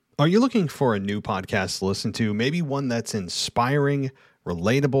Are you looking for a new podcast to listen to? Maybe one that's inspiring,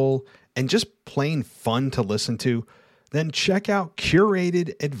 relatable, and just plain fun to listen to? Then check out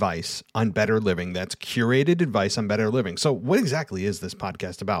Curated Advice on Better Living. That's Curated Advice on Better Living. So what exactly is this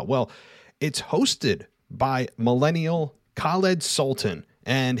podcast about? Well, it's hosted by millennial Khaled Sultan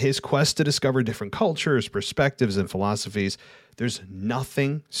and his quest to discover different cultures, perspectives, and philosophies. There's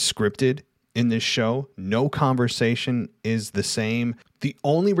nothing scripted in this show. No conversation is the same. The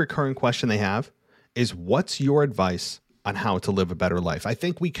only recurring question they have is, what's your advice on how to live a better life? I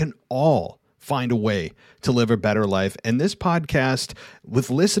think we can all find a way to live a better life. And this podcast, with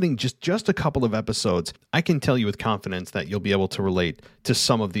listening just a couple of episodes, I can tell you with confidence that you'll be able to relate to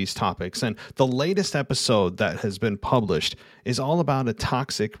some of these topics. And the latest episode that has been published is all about a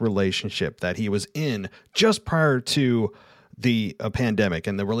toxic relationship that he was in just prior to the pandemic,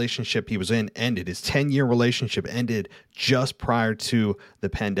 and the relationship he was in ended. His 10-year relationship ended just prior to the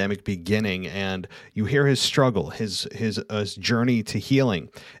pandemic beginning, and you hear his struggle, his journey to healing,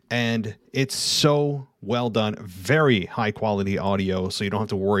 and it's so well done. Very high quality audio, so you don't have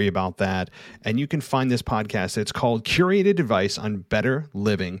to worry about that. And you can find this podcast. It's called Curated Advice on Better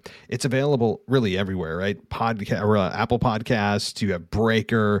Living. It's available really everywhere, right? Apple Podcasts, you have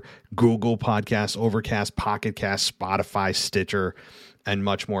Breaker, Google Podcasts, Overcast, Pocket Cast, Spotify, Stitcher, and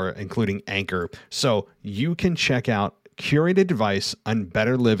much more, including Anchor. So you can check out Curated Advice on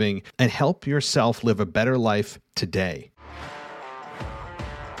Better Living and help yourself live a better life today.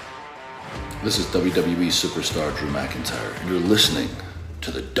 This is WWE superstar Drew McIntyre, and you're listening to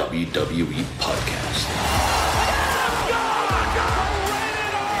the WWE Podcast.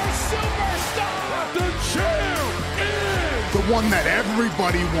 The champ is the one that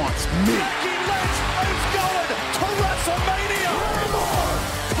everybody wants, me. Becky Lynch is going to WrestleMania.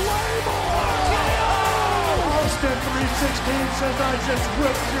 Claymore! Austin 316 says I just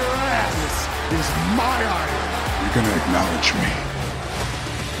whipped your ass. This is my iron. You're going to acknowledge me.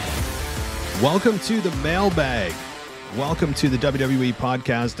 Welcome to the Mailbag. Welcome to the WWE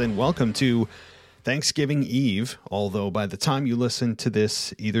Podcast, and welcome to Thanksgiving Eve. Although by the time you listen to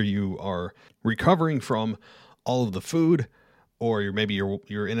this, either you are recovering from all of the food, or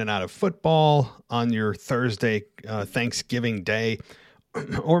you're in and out of football on your Thursday, Thanksgiving Day,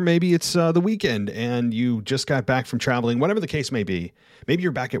 or maybe it's the weekend and you just got back from traveling. Whatever the case may be, maybe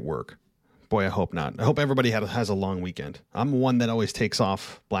you're back at work. Boy, I hope not. I hope everybody has a long weekend. I'm one that always takes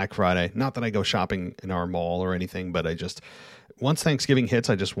off Black Friday. Not that I go shopping in our mall or anything, but once Thanksgiving hits,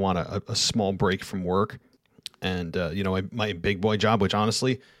 I just want a small break from work. And, my big boy job, which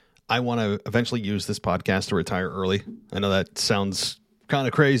honestly, I want to eventually use this podcast to retire early. I know that sounds kind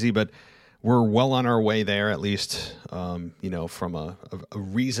of crazy, but we're well on our way there, at least, from a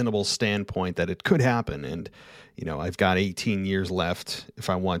reasonable standpoint that it could happen. And, I've got 18 years left if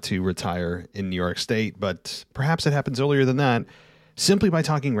I want to retire in New York State, but perhaps it happens earlier than that simply by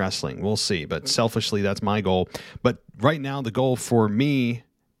talking wrestling. We'll see. But selfishly, that's my goal. But right now, the goal for me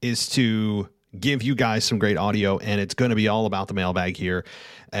is to give you guys some great audio, and it's going to be all about the mailbag here.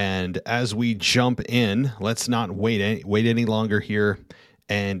 And as we jump in, let's not wait any longer here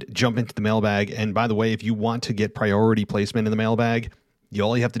and jump into the mailbag. And by the way, if you want to get priority placement in the mailbag,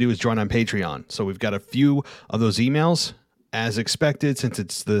 all you have to do is join on Patreon. So we've got a few of those emails. As expected, since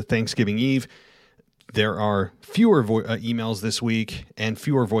it's the Thanksgiving Eve, there are fewer emails this week and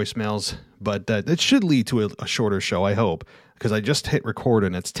fewer voicemails, but that should lead to a shorter show, I hope, because I just hit record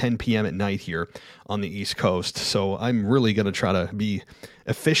and it's 10 p.m. at night here on the East Coast. So I'm really going to try to be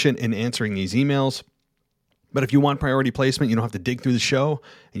efficient in answering these emails. But if you want priority placement, you don't have to dig through the show,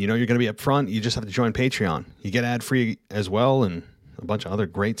 and you're going to be up front. You just have to join Patreon. You get ad-free as well, and a bunch of other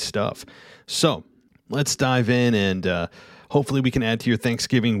great stuff. So let's dive in, and hopefully we can add to your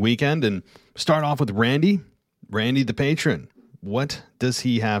Thanksgiving weekend and start off with Randy the patron. What does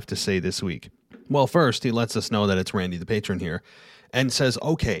he have to say this week? Well, first, he lets us know that it's Randy the patron here and says,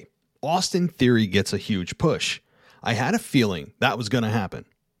 okay, Austin Theory gets a huge push. I had a feeling that was going to happen.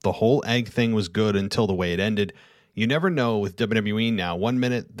 The whole egg thing was good until the way it ended. You never know with WWE now. 1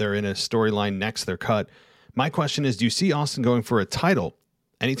 minute they're in a storyline, next they're cut. My question is, do you see Austin going for a title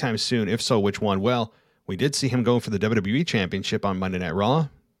anytime soon? If so, which one? Well, we did see him go for the WWE Championship on Monday Night Raw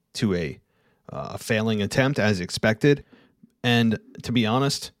to a failing attempt as expected. And to be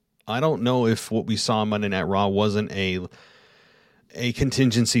honest, I don't know if what we saw on Monday Night Raw wasn't a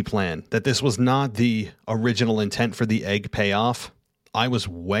contingency plan, that this was not the original intent for the egg payoff. I was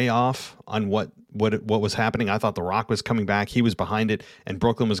way off on what was happening. I thought The Rock was coming back. He was behind it, and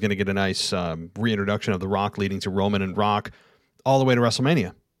Brooklyn was going to get a nice reintroduction of The Rock, leading to Roman and Rock all the way to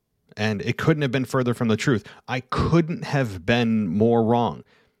WrestleMania. And it couldn't have been further from the truth. I couldn't have been more wrong.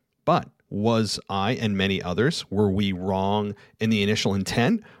 But was I and many others, were we wrong in the initial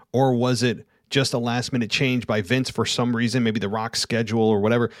intent, or was it just a last-minute change by Vince for some reason, maybe the Rock schedule or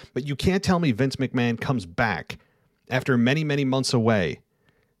whatever? But you can't tell me Vince McMahon comes back after many, many months away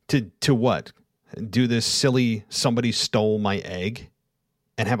to what? Do this silly somebody stole my egg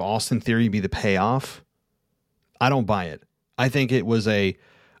and have Austin Theory be the payoff? I don't buy it. I think it was a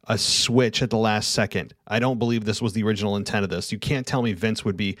switch at the last second. I don't believe this was the original intent of this. You can't tell me Vince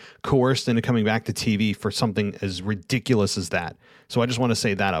would be coerced into coming back to TV for something as ridiculous as that. So I just want to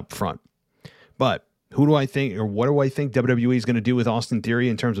say that up front. But who do I think, or what do I think WWE is going to do with Austin Theory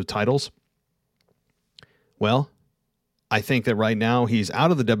in terms of titles? Well, I think that right now he's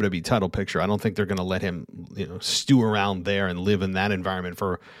out of the WWE title picture. I don't think they're going to let him, stew around there and live in that environment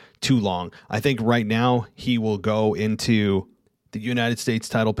for too long. I think right now he will go into the United States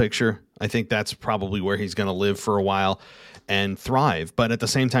title picture. I think that's probably where he's going to live for a while and thrive. But at the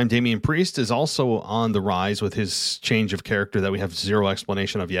same time, Damian Priest is also on the rise with his change of character that we have zero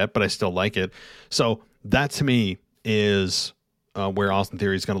explanation of yet, but I still like it. So that to me is where Austin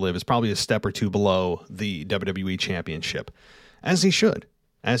Theory is going to live. Is probably a step or two below the WWE Championship, as he should.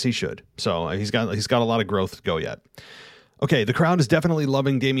 So he's got a lot of growth to go yet. Okay, the crowd is definitely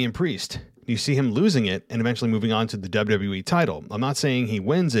loving Damian Priest. You see him losing it and eventually moving on to the WWE title. I'm not saying he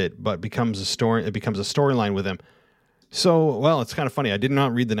wins it, but it becomes a storyline with him. So, well, it's kind of funny. I did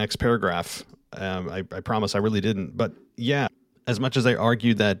not read the next paragraph. I promise I really didn't. But yeah, as much as I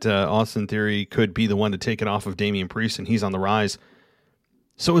argued that Austin Theory could be the one to take it off of Damian Priest and he's on the rise,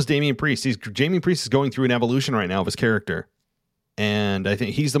 so is Damian Priest. Damian Priest is going through an evolution right now of his character. And I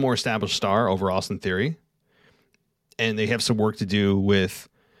think he's the more established star over Austin Theory. And they have some work to do with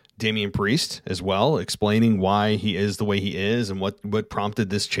Damian Priest as well, explaining why he is the way he is and what prompted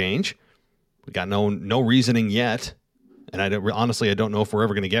this change. We got no reasoning yet. And I don't know if we're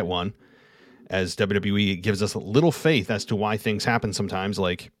ever going to get one, as WWE gives us a little faith as to why things happen sometimes.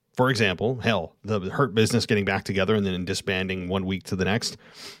 Like, for example, the Hurt Business getting back together and then disbanding 1 week to the next.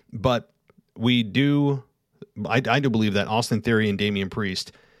 But I do believe that Austin Theory and Damian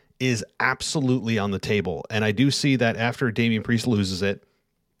Priest is absolutely on the table. And I do see that after Damian Priest loses it,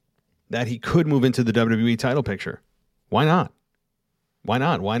 that he could move into the WWE title picture. Why not? Why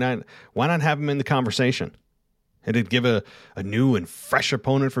not have him in the conversation? It'd give a new and fresh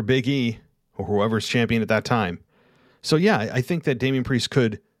opponent for Big E or whoever's champion at that time. So yeah, I think that Damian Priest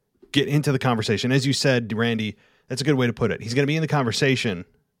could get into the conversation. As you said, Randy, that's a good way to put it. He's going to be in the conversation,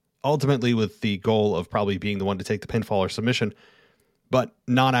 ultimately with the goal of probably being the one to take the pinfall or submission, but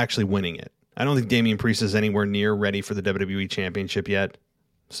not actually winning it. I don't think Damian Priest is anywhere near ready for the WWE Championship yet.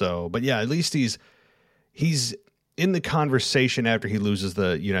 So, but yeah, at least he's in the conversation after he loses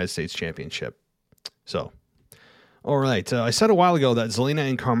the United States Championship. So, all right. I said a while ago that Zelina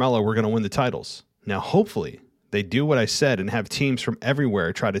and Carmella were going to win the titles. Now, hopefully, they do what I said and have teams from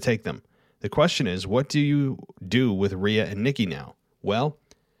everywhere try to take them. The question is, what do you do with Rhea and Nikki now? Well,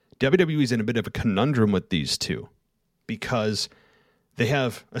 WWE's in a bit of a conundrum with these two because they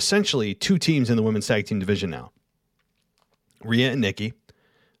have essentially two teams in the women's tag team division now. Rhea and Nikki,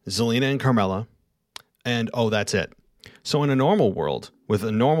 Zelina and Carmella, and that's it. So in a normal world, with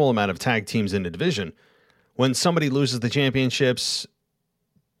a normal amount of tag teams in the division, when somebody loses the championships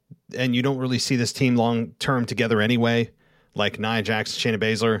and you don't really see this team long-term together anyway, like Nia Jax, Shayna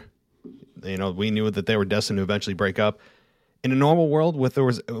Baszler, we knew that they were destined to eventually break up. In a normal world, when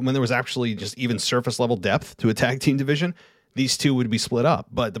there was actually just even surface-level depth to a tag team division, these two would be split up.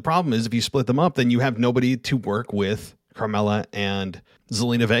 But the problem is, if you split them up, then you have nobody to work with Carmella and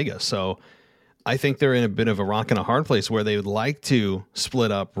Zelina Vega. So I think they're in a bit of a rock and a hard place where they would like to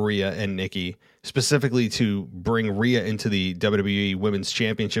split up Rhea and Nikki, specifically to bring Rhea into the WWE Women's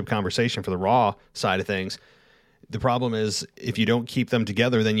Championship conversation for the Raw side of things. The problem is, if you don't keep them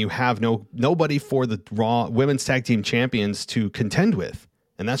together, then you have nobody for the Raw Women's Tag Team Champions to contend with,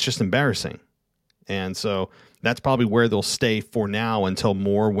 and that's just embarrassing. And so that's probably where they'll stay for now until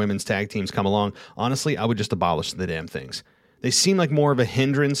more women's tag teams come along. Honestly, I would just abolish the damn things. They seem like more of a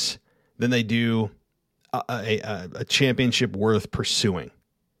hindrance than they do a championship worth pursuing.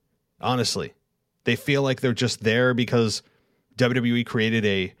 Honestly, they feel like they're just there because WWE created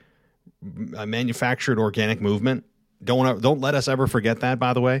a manufactured organic movement. Don't let us ever forget that,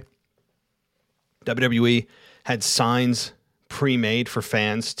 by the way. WWE had signs pre-made for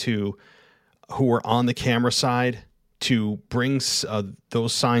fans who were on the camera side to bring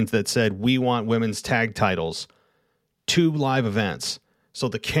those signs that said, "We want women's tag titles," to live events. So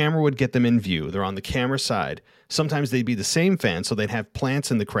the camera would get them in view. They're on the camera side. Sometimes they'd be the same fans, so they'd have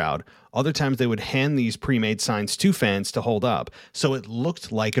plants in the crowd. Other times they would hand these pre-made signs to fans to hold up, so it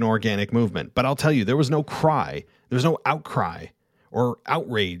looked like an organic movement. But I'll tell you, there was no cry, there was no outcry or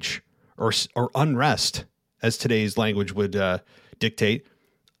outrage or unrest, as today's language would dictate,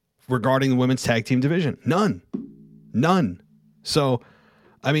 regarding the women's tag team division. None. So,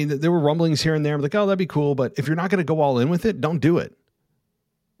 I mean, there were rumblings here and there. I'm like, oh, that'd be cool. But if you're not going to go all in with it, don't do it.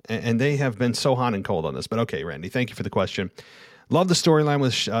 And they have been so hot and cold on this. But okay, Randy, thank you for the question. Love the storyline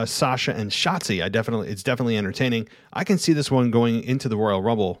with Sasha and Shotzi. It's definitely entertaining. I can see this one going into the Royal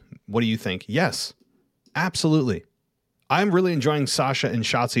Rumble. What do you think? Yes, absolutely. I'm really enjoying Sasha and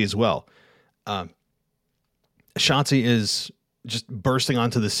Shotzi as well. Shotzi is just bursting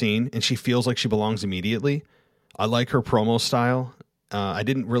onto the scene, and she feels like she belongs immediately. I like her promo style. I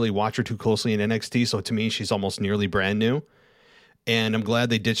didn't really watch her too closely in NXT, so to me, she's almost nearly brand new. And I'm glad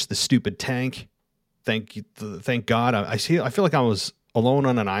they ditched the stupid tank. Thank God. I feel like I was alone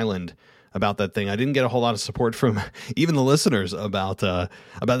on an island about that thing. I didn't get a whole lot of support from even the listeners about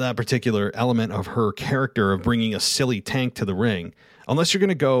that particular element of her character of bringing a silly tank to the ring. Unless you're going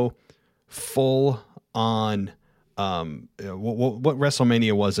to go full on. What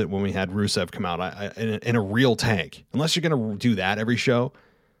WrestleMania was it when we had Rusev come out in a real tank? Unless you're going to do that every show,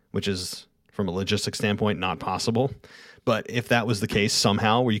 which is from a logistic standpoint not possible. But if that was the case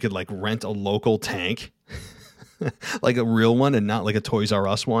somehow, where you could like rent a local tank, like a real one and not like a Toys R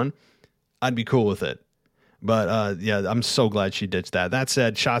Us one, I'd be cool with it. But yeah, I'm so glad she ditched that. That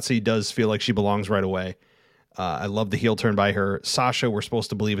said, Shotzi does feel like she belongs right away. I love the heel turn by her. Sasha, we're supposed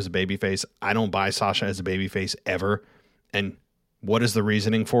to believe is a babyface. I don't buy Sasha as a babyface ever. And what is the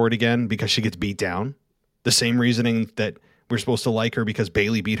reasoning for it again? Because she gets beat down? The same reasoning that we're supposed to like her because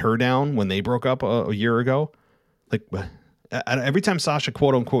Bayley beat her down when they broke up a year ago? Like, every time Sasha,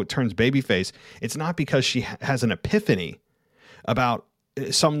 quote unquote, turns babyface, it's not because she has an epiphany about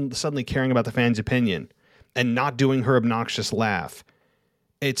suddenly caring about the fans' opinion and not doing her obnoxious laugh.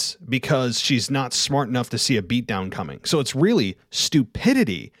 It's because she's not smart enough to see a beatdown coming. So it's really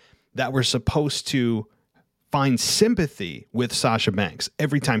stupidity that we're supposed to find sympathy with Sasha Banks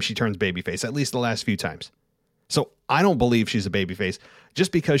every time she turns babyface, at least the last few times. So I don't believe she's a babyface.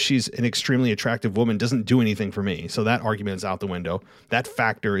 Just because she's an extremely attractive woman doesn't do anything for me. So that argument is out the window. That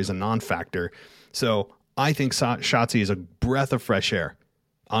factor is a non-factor. So I think Shotzi is a breath of fresh air,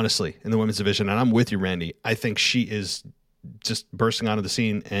 honestly, in the women's division. And I'm with you, Randy. I think she is just bursting onto the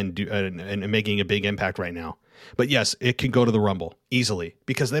scene and making a big impact right now. But yes, it can go to the Rumble easily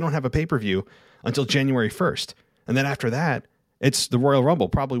because they don't have a pay-per-view until January 1st. And then after that, it's the Royal Rumble,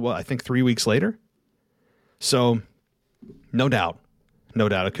 probably, I think 3 weeks later. So no doubt,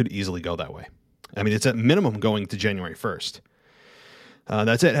 it could easily go that way. I mean, it's at minimum going to January 1st.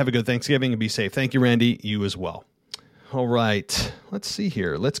 That's it. Have a good Thanksgiving and be safe. Thank you, Randy. You as well. All right. Let's see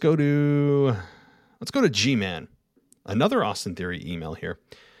here. Let's go to G-Man. Another Austin Theory email here,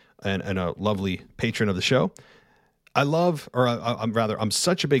 and a lovely patron of the show. I'm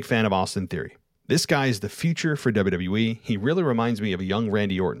such a big fan of Austin Theory. This guy is the future for WWE. He really reminds me of a young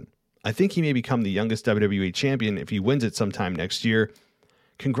Randy Orton. I think he may become the youngest WWE champion if he wins it sometime next year.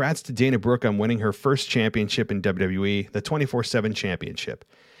 Congrats to Dana Brooke on winning her first championship in WWE, the 24/7 championship.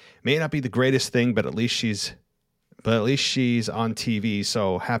 May not be the greatest thing, but at least she's on TV,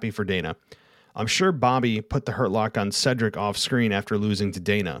 so happy for Dana. I'm sure Bobby put the Hurt Lock on Cedric off screen after losing to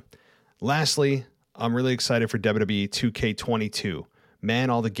Dana. Lastly, I'm really excited for WWE 2K22. Man,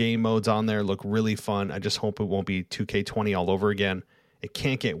 all the game modes on there look really fun. I just hope it won't be 2K20 all over again. It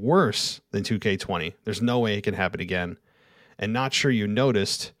can't get worse than 2K20. There's no way it can happen again. And not sure you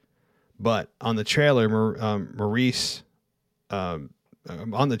noticed, but on the trailer,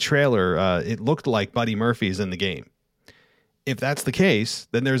 it looked like Buddy Murphy's in the game. If that's the case,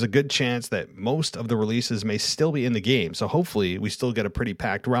 then there's a good chance that most of the releases may still be in the game. So hopefully we still get a pretty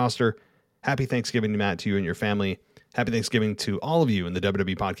packed roster. Happy Thanksgiving, Matt, to you and your family. Happy Thanksgiving to all of you in the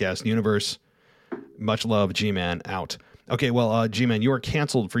WWE podcast universe. Much love, G-Man, out. Okay, well, G-Man, you are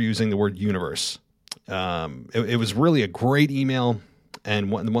canceled for using the word universe. It was really a great email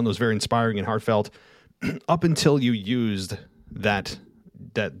and one that was very inspiring and heartfelt up until you used that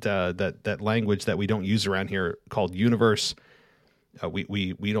language that we don't use around here called universe.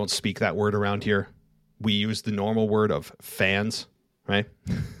 We don't speak that word around here. We use the normal word of fans, right?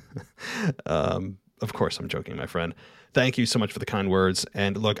 Of course, I'm joking, my friend. Thank you so much for the kind words.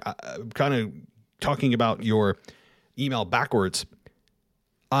 And look, kind of talking about your email backwards,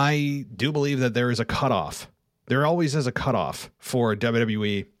 I do believe that there is a cutoff. There always is a cutoff for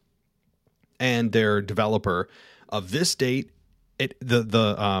WWE and their developer of this date.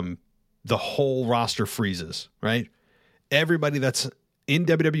 The whole roster freezes, right? Everybody that's in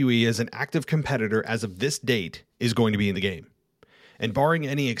WWE as an active competitor as of this date is going to be in the game. And barring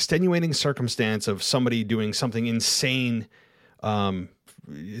any extenuating circumstance of somebody doing something insane,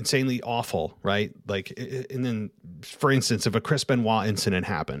 insanely awful, right? Like, and then, for instance, if a Chris Benoit incident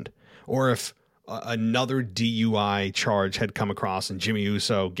happened, or if another DUI charge had come across and Jimmy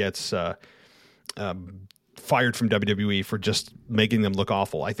Uso gets fired from WWE for just making them look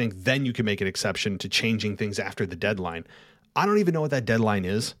awful, I think then you can make an exception to changing things after the deadline. I don't even know what that deadline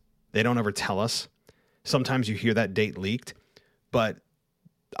is. They don't ever tell us. Sometimes you hear that date leaked, but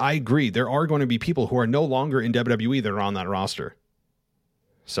I agree. There are going to be people who are no longer in WWE that are on that roster.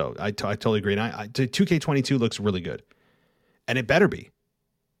 So I totally agree. And 2K22 looks really good, and it better be.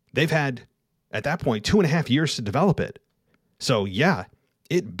 They've had, at that point, 2.5 years to develop it. So yeah,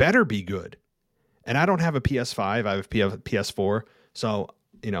 it better be good. And I don't have a PS5. I have a PS4. So,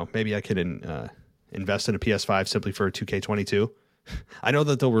 maybe I could invest in a PS5 simply for 2K22. I know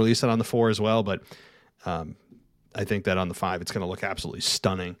that they'll release it on the 4 as well, but I think that on the 5, it's going to look absolutely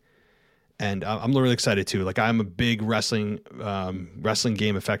stunning. And I'm really excited too. Like, I'm a big wrestling game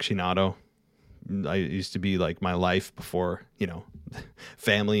aficionado. I used to be like my life before,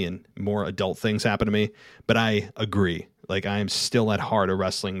 family and more adult things happen to me. But I agree. Like, I am still at heart a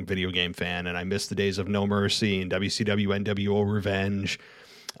wrestling video game fan, and I miss the days of No Mercy and WCW NWO Revenge,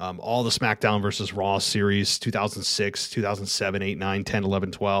 all the SmackDown versus Raw series, 2006, 2007, 8, 9, 10,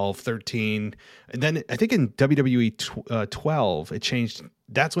 11, 12, 13. And then I think in WWE 12, it changed.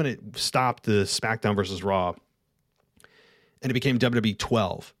 That's when it stopped the SmackDown versus Raw, and it became WWE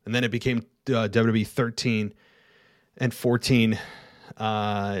 12. And then it became WWE 13 and 14.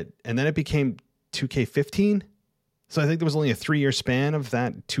 And then it became 2K15. So I think there was only a 3-year span of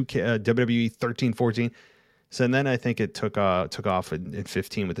that WWE 13, 14. So and then I think it took off in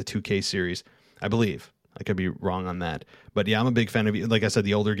 15 with the 2K series, I believe. I could be wrong on that. But yeah, I'm a big fan of, like I said,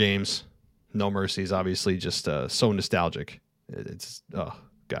 the older games. No Mercy is obviously just so nostalgic. It's, oh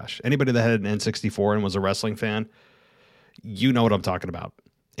gosh. Anybody that had an N64 and was a wrestling fan, you know what I'm talking about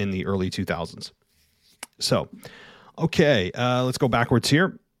in the early 2000s. So, okay, let's go backwards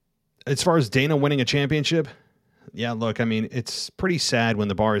here. As far as Dana winning a championship, yeah, look, I mean, it's pretty sad when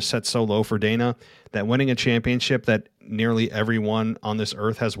the bar is set so low for Dana that winning a championship that nearly everyone on this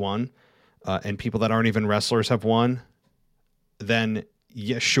earth has won, and people that aren't even wrestlers have won, then,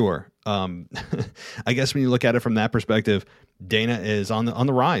 yeah, sure. I guess when you look at it from that perspective, Dana is on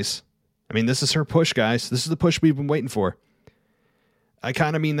the rise. I mean, this is her push, guys. This is the push we've been waiting for. I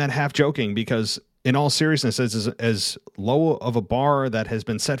kind of mean that half joking because, in all seriousness, as low of a bar that has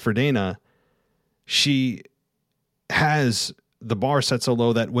been set for Dana, she has the bar set so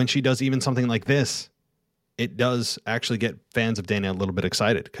low that when she does even something like this, it does actually get fans of Dana a little bit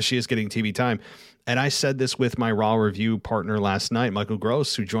excited because she is getting TV time. And I said this with my Raw review partner last night, Michael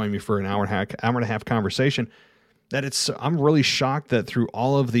Gross, who joined me for an hour and a half conversation, that I'm really shocked that through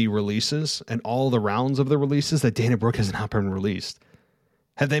all of the releases and all the rounds of the releases that Dana Brooke has not been released.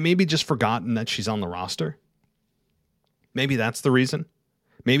 Have they maybe just forgotten that she's on the roster? Maybe that's the reason.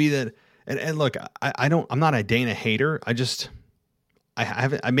 Maybe that. And look, I'm not a Dana hater. I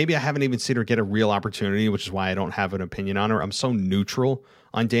haven't even seen her get a real opportunity, which is why I don't have an opinion on her. I'm so neutral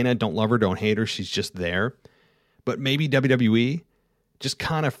on Dana. Don't love her, don't hate her. She's just there. But maybe WWE just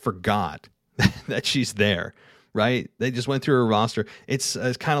kind of forgot that she's there, right? They just went through her roster. It's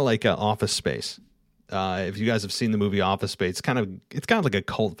kind of like Office Space. If you guys have seen the movie Office Space, it's kind of like a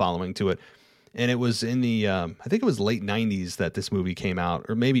cult following to it. And it was in the, I think it was late 90s that this movie came out,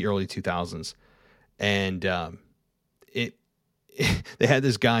 or maybe early 2000s. And they had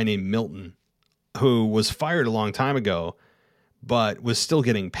this guy named Milton who was fired a long time ago, but was still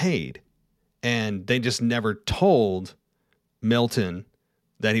getting paid. And they just never told Milton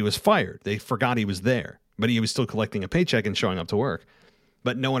that he was fired. They forgot he was there, but he was still collecting a paycheck and showing up to work.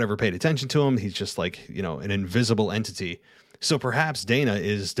 But no one ever paid attention to him. He's just like, an invisible entity. So perhaps Dana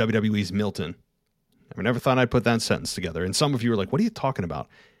is WWE's Milton. I never thought I'd put that sentence together. And some of you are like, what are you talking about?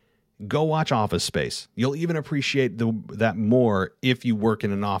 Go watch Office Space. You'll even appreciate that more if you work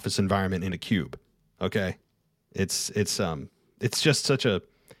in an office environment in a cube. Okay? It's just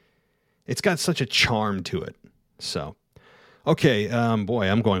it's got such a charm to it. So, okay, boy,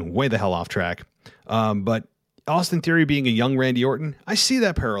 I'm going way the hell off track. But Austin Theory being a young Randy Orton, I see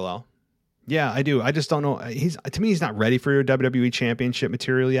that parallel. Yeah, I do. I just don't know. To me, he's not ready for your WWE Championship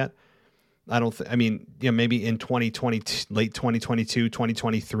material yet. I don't. Maybe in 2020, late 2022,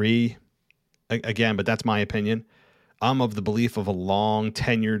 2023. Again, but that's my opinion. I'm of the belief of a long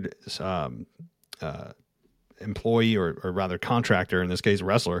tenured employee, or rather contractor, in this case,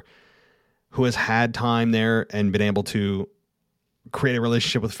 wrestler, who has had time there and been able to create a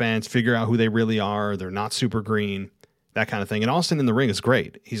relationship with fans, figure out who they really are. They're not super green, that kind of thing. And Austin in the ring is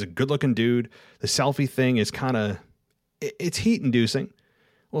great. He's a good-looking dude. The selfie thing is it's heat-inducing.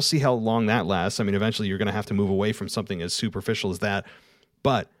 We'll see how long that lasts. I mean, eventually you're going to have to move away from something as superficial as that.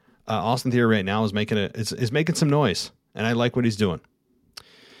 But Austin Theory right now is making some noise, and I like what he's doing.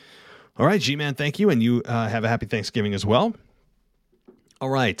 All right, G-Man, thank you, and you have a happy Thanksgiving as well. All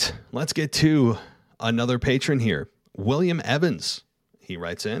right, let's get to another patron here. William Evans, he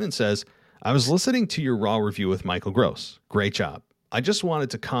writes in and says, I was listening to your Raw review with Michael Gross. Great job. I just wanted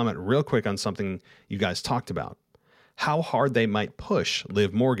to comment real quick on something you guys talked about. How hard they might push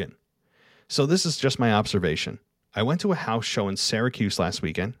Liv Morgan. So this is just my observation. I went to a house show in Syracuse last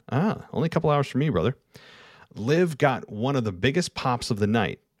weekend. Only a couple hours from me, brother. Liv got one of the biggest pops of the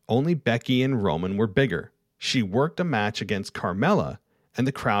night. Only Becky and Roman were bigger. She worked a match against Carmella, and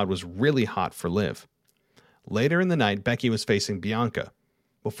the crowd was really hot for Liv. Later in the night, Becky was facing Bianca.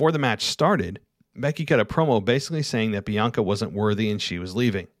 Before the match started, Becky cut a promo basically saying that Bianca wasn't worthy and she was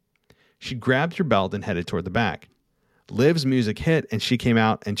leaving. She grabbed her belt and headed toward the back. Liv's music hit and she came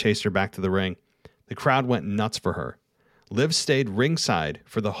out and chased her back to the ring. The crowd went nuts for her. Liv stayed ringside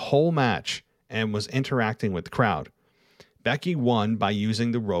for the whole match and was interacting with the crowd. Becky won by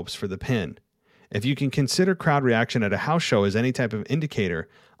using the ropes for the pin. If you can consider crowd reaction at a house show as any type of indicator,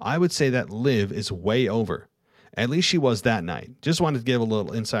 I would say that Liv is way over. At least she was that night. Just wanted to give a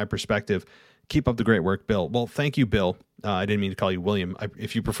little inside perspective. Keep up the great work, Bill. Well, thank you, Bill. I didn't mean to call you William.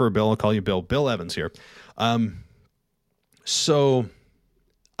 If you prefer Bill, I'll call you Bill. Bill Evans here. So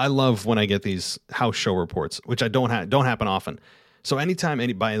I love when I get these house show reports, which I don't happen often. So anytime,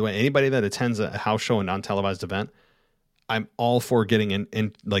 by the way, anybody that attends a house show, a non-televised event, I'm all for getting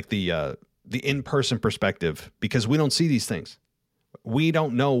in like the in-person perspective, because we don't see these things. We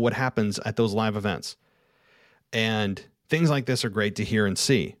don't know what happens at those live events. And things like this are great to hear and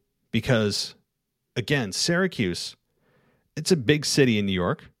see because, again, Syracuse, it's a big city in New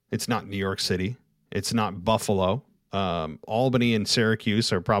York. It's not New York City. It's not Buffalo. Albany and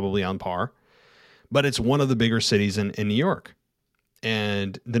Syracuse are probably on par, but it's one of the bigger cities in New York.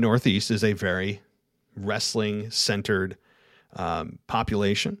 And the Northeast is a very wrestling-centered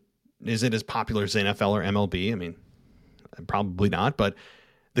population. Is it as popular as NFL or MLB? I mean, probably not, but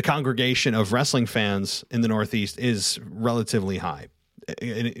the congregation of wrestling fans in the Northeast is relatively high,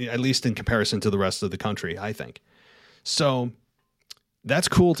 at least in comparison to the rest of the country, I think. So that's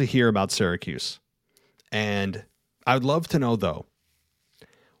cool to hear about Syracuse. And I would love to know, though,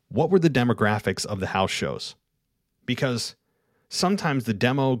 what were the demographics of the house shows? Because sometimes the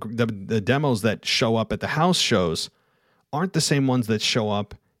demos that show up at the house shows aren't the same ones that show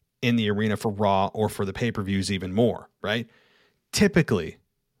up in the arena for Raw or for the pay-per-views even more, right? Typically,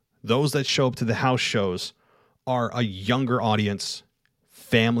 those that show up to the house shows are a younger audience,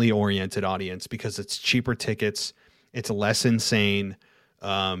 family-oriented audience, because it's cheaper tickets, it's less insane.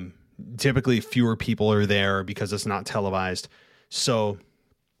 Typically, fewer people are there because it's not televised. So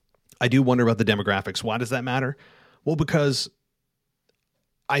I do wonder about the demographics. Why does that matter? Well, because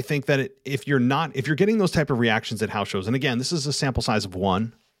I think that if you're getting those type of reactions at house shows, and again, this is a sample size of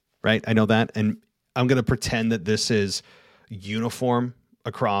one, right? I know that, and I'm going to pretend that this is uniform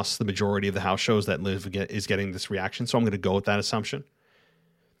across the majority of the house shows that Liv is getting this reaction. So I'm going to go with that assumption.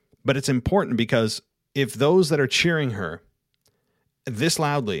 But it's important because if those that are cheering her this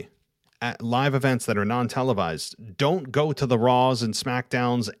loudly at live events that are non-televised don't go to the Raws and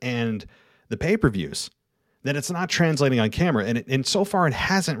SmackDowns and the pay-per-views, then it's not translating on camera. And so far it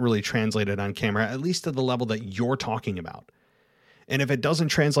hasn't really translated on camera, at least to the level that you're talking about. And if it doesn't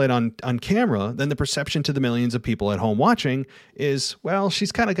translate on camera, then the perception to the millions of people at home watching is, well,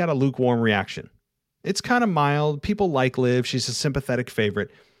 she's kind of got a lukewarm reaction. It's kind of mild. People like Liv. She's a sympathetic favorite.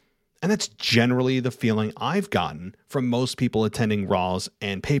 And that's generally the feeling I've gotten from most people attending Raws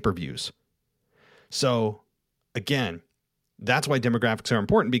and pay-per-views. So, again, that's why demographics are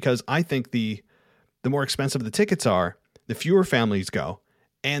important, because I think the more expensive the tickets are, the fewer families go,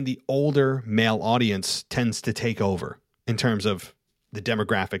 and the older male audience tends to take over in terms of the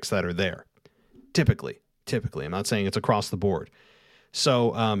demographics that are there. Typically. I'm not saying it's across the board.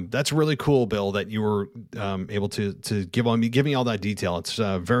 So that's really cool, Bill, that you were able to give me all that detail. It's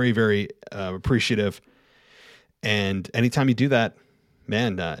very, very appreciative. And anytime you do that,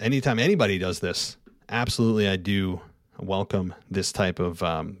 man, anytime anybody does this, absolutely, I do welcome this type of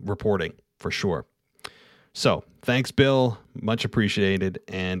reporting for sure. So thanks, Bill. Much appreciated.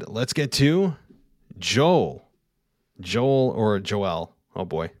 And let's get to Joel or Joel. Oh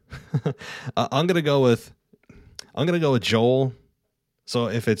boy. I'm going to go with Joel. So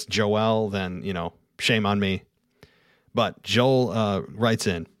if it's Joel, then, shame on me. But Joel writes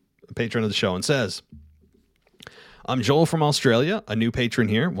in, a patron of the show, and says, I'm Joel from Australia, a new patron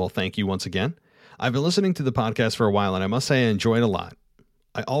here. Well, thank you once again. I've been listening to the podcast for a while, and I must say I enjoy it a lot.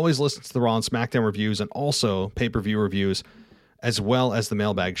 I always listen to the Raw and SmackDown reviews and also pay-per-view reviews, as well as the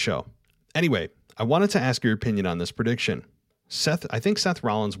Mailbag show. Anyway, I wanted to ask your opinion on this prediction. I think Seth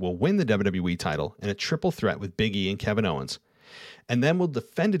Rollins will win the WWE title in a triple threat with Big E and Kevin Owens, and then will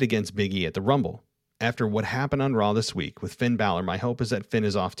defend it against Big E at the Rumble. After what happened on Raw this week with Finn Balor, my hope is that Finn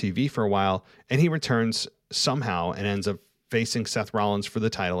is off TV for a while, and he returns somehow and ends up facing Seth Rollins for the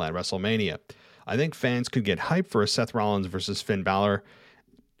title at WrestleMania. I think fans could get hyped for a Seth Rollins versus Finn Balor,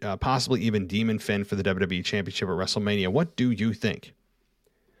 possibly even Demon Finn for the WWE Championship at WrestleMania. What do you think?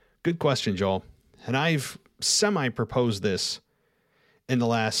 Good question, Joel. And I've semi-proposed this in the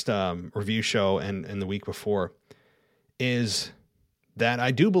last review show and the week before, is that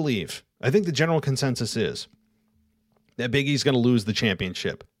I do believe, I think the general consensus is that Big E's going to lose the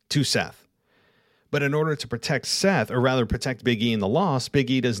championship to Seth. But in order to protect Seth, or rather protect Big E in the loss,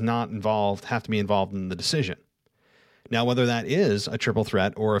 Big E does not have to be involved in the decision. Now, whether that is a triple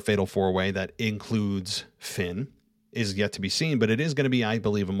threat or a fatal four-way that includes Finn is yet to be seen, but it is going to be, I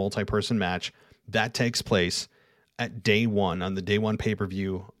believe, a multi-person match that takes place at day one, on the day one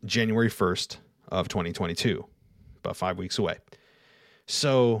pay-per-view, January 1st of 2022, about 5 weeks away.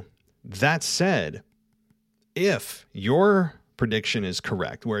 So that said, if your prediction is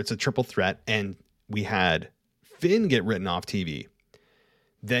correct, where it's a triple threat and we had Finn get written off TV,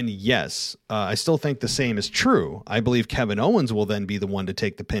 then yes, I still think the same is true. I believe Kevin Owens will then be the one to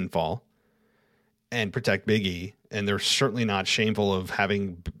take the pinfall and protect Big E. And they're certainly not shameful of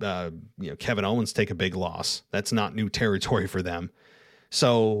having Kevin Owens take a big loss. That's not new territory for them.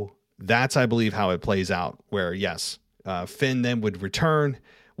 So that's, I believe, how it plays out, where yes, Finn then would return.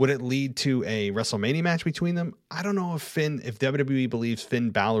 Would it lead to a WrestleMania match between them? I don't know if WWE believes Finn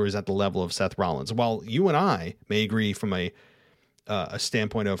Balor is at the level of Seth Rollins. While you and I may agree from a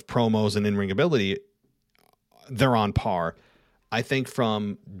standpoint of promos and in-ring ability, they're on par. I think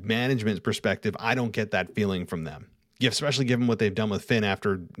from management's perspective, I don't get that feeling from them, especially given what they've done with Finn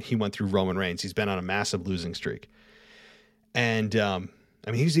after he went through Roman Reigns. He's been on a massive losing streak. And,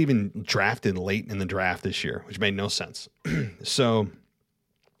 he's even drafted late in the draft this year, which made no sense. So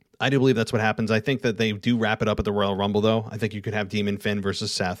I do believe that's what happens. I think that they do wrap it up at the Royal Rumble, though. I think you could have Demon Finn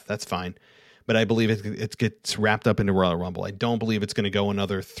versus Seth. That's fine. But I believe it gets wrapped up into Royal Rumble. I don't believe it's going to go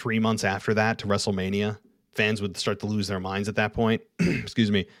another 3 months after that to WrestleMania. Fans would start to lose their minds at that point. Excuse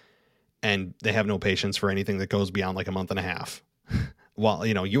me. And they have no patience for anything that goes beyond like a month and a half. While,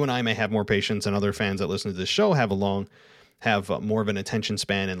 you and I may have more patience, and other fans that listen to this show have more of an attention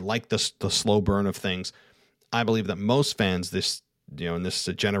span and like the slow burn of things. I believe that most fans in this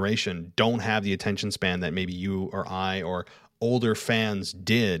generation don't have the attention span that maybe you or I or older fans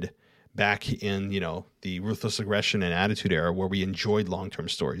did back in, the Ruthless Aggression and Attitude Era, where we enjoyed long-term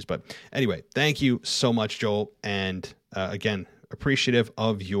stories. But anyway, thank you so much, Joel. And again, appreciative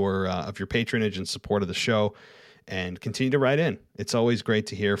of your patronage and support of the show, and continue to write in. It's always great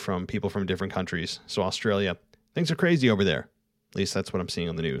to hear from people from different countries. So Australia, things are crazy over there. At least that's what I'm seeing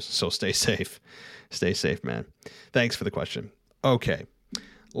on the news. So stay safe. Stay safe, man. Thanks for the question. Okay.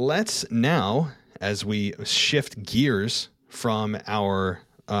 Let's now, as we shift gears from our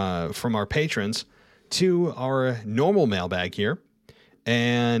patrons to our normal mailbag here.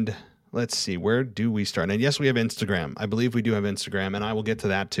 And let's see, where do we start? And yes, we have Instagram. I believe we do have Instagram, and I will get to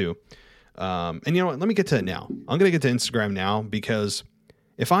that too. And you know what? Let me get to it now. I'm going to get to Instagram now, because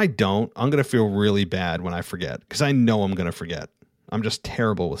if I don't, I'm going to feel really bad when I forget, because I know I'm going to forget. I'm just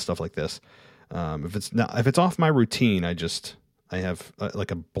terrible with stuff like this. If it's off my routine, I have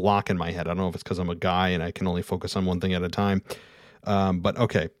like a block in my head. I don't know if it's because I'm a guy and I can only focus on one thing at a time. But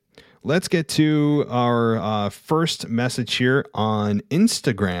okay, let's get to our first message here on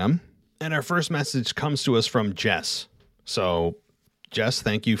Instagram. And our first message comes to us from Jess. So, Jess,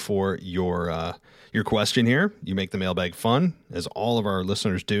 thank you for your question here. You make the mailbag fun, as all of our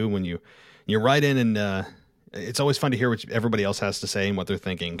listeners do when you write in, and it's always fun to hear what everybody else has to say and what they're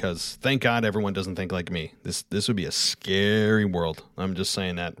thinking, because thank God everyone doesn't think like me. This would be a scary world. I'm just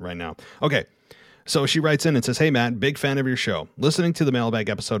saying that right now. Okay. So she writes in and says, "Hey, Matt, big fan of your show. Listening to the mailbag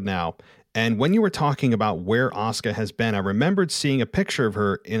episode now. And when you were talking about where Asuka has been, I remembered seeing a picture of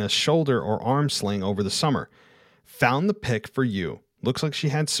her in a shoulder or arm sling over the summer. Found the pic for you. Looks like she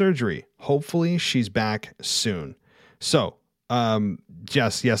had surgery. Hopefully she's back soon." So,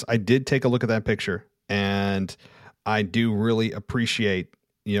 yes, I did take a look at that picture, and I do really appreciate,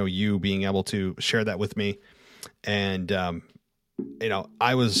 you being able to share that with me. And,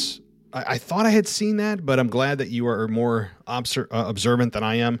 I was I thought I had seen that, but I'm glad that you are more observant than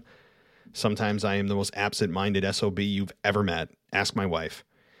I am. Sometimes I am the most absent-minded SOB you've ever met. Ask my wife.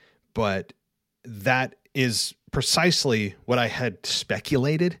 But that is precisely what I had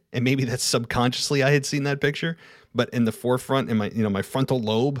speculated, and maybe that's subconsciously I had seen that picture, but in the forefront, in my frontal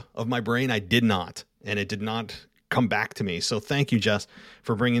lobe of my brain, I did not, and it did not come back to me. So thank you, Jess,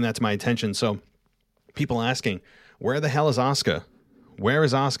 for bringing that to my attention. So people asking, where the hell is Asuka? Where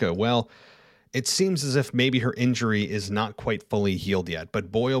is Asuka? Well, it seems as if maybe her injury is not quite fully healed yet,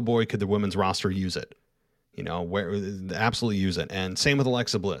 but boy, oh boy, could the women's roster use it. Absolutely use it. And same with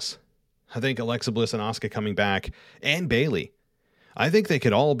Alexa Bliss. I think Alexa Bliss and Asuka coming back, and Bayley. I think they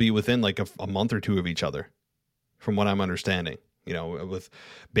could all be within like a month or two of each other, from what I'm understanding. With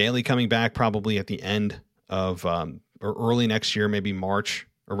Bayley coming back probably at the end of or early next year, maybe March,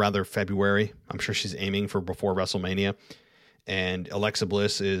 or rather February. I'm sure she's aiming for before WrestleMania. And Alexa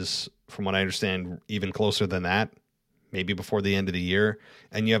Bliss is, from what I understand, even closer than that, maybe before the end of the year.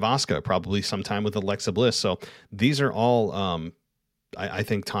 And you have Asuka probably sometime with Alexa Bliss. So these are all, I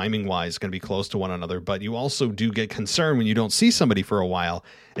think, timing-wise, going to be close to one another. But you also do get concerned when you don't see somebody for a while,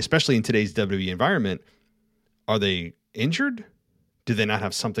 especially in today's WWE environment. Are they injured? Do they not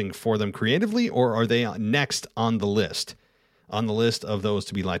have something for them creatively? Or are they next on the list of those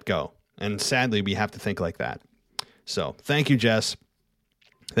to be let go? And sadly, we have to think like that. So thank you, Jess.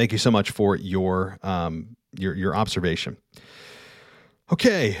 Thank you so much for your observation.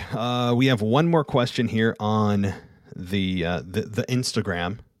 Okay, we have one more question here on the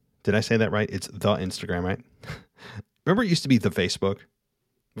Instagram. Did I say that right? It's the Instagram, right? Remember, it used to be the Facebook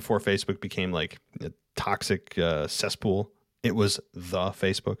before Facebook became like a toxic cesspool. It was the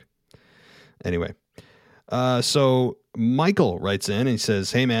Facebook. Anyway, so Michael writes in and he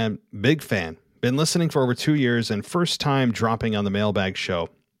says, "Hey man, big fan. Been listening for over 2 years and first time dropping on the Mailbag show.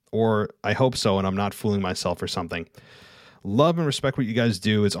 Or I hope so, and I'm not fooling myself or something. Love and respect what you guys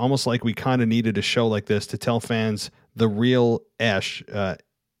do. It's almost like we kind of needed a show like this to tell fans the real ish,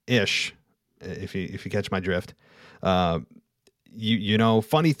 if you catch my drift. Funny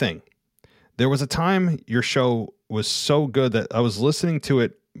thing. There was a time your show was so good that I was listening to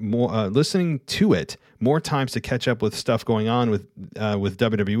it more times to catch up with stuff going on with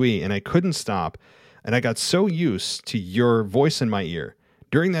WWE, and I couldn't stop. And I got so used to your voice in my ear.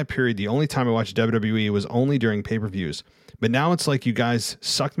 During that period, the only time I watched WWE was only during pay-per-views. But now it's like you guys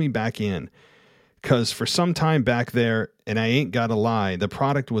sucked me back in. Because for some time back there, and I ain't gotta lie, the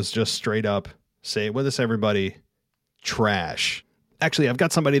product was just straight up, say it with us everybody, trash. Actually, I've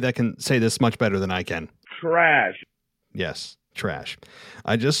got somebody that can say this much better than I can. Trash. Yes, trash.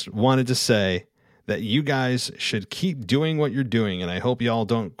 I just wanted to say that you guys should keep doing what you're doing, and I hope y'all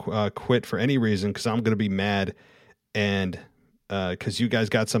don't quit for any reason, because I'm going to be mad, and because you guys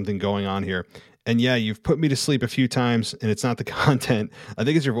got something going on here. And yeah, you've put me to sleep a few times, and it's not the content. I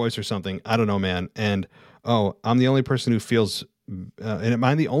think it's your voice or something. I don't know, man. And I'm the only person who feels, and am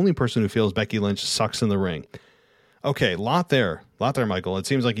I the only person who feels Becky Lynch sucks in the ring? Okay, lot there, Michael. It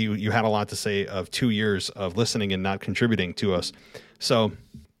seems like you had a lot to say of 2 years of listening and not contributing to us. So,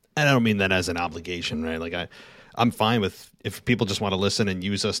 and I don't mean that as an obligation, right? Like I'm fine with if people just want to listen and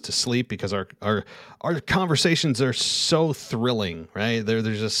use us to sleep, because our conversations are so thrilling, right? They're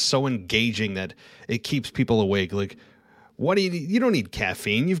just so engaging that it keeps people awake. Like, what do you don't need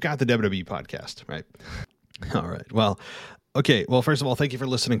caffeine. You've got the WWE podcast, right? All right. Well, okay. Well, first of all, thank you for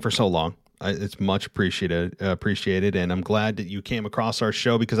listening for so long. It's much appreciated, and I'm glad that you came across our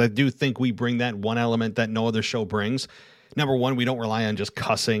show, because I do think we bring that one element that no other show brings. Number one, we don't rely on just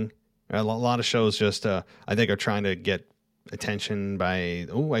cussing. A lot of shows just, I think, are trying to get attention by,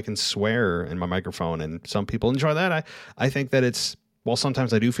 I can swear in my microphone, and some people enjoy that. I think that it's, well,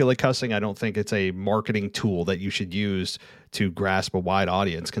 sometimes I do feel like cussing. I don't think it's a marketing tool that you should use to grasp a wide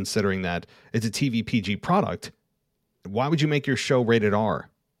audience, considering that it's a TV PG product. Why would you make your show rated R?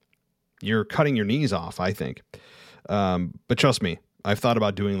 You're cutting your knees off, I think. But trust me, I've thought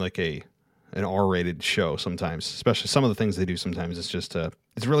about doing like an R-rated show sometimes, especially some of the things they do sometimes. It's just,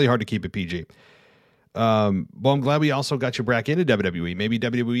 it's really hard to keep it PG. Well, I'm glad we also got you back into WWE. Maybe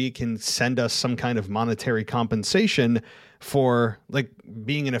WWE can send us some kind of monetary compensation for like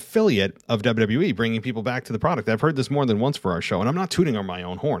being an affiliate of WWE, bringing people back to the product. I've heard this more than once for our show, and I'm not tooting on my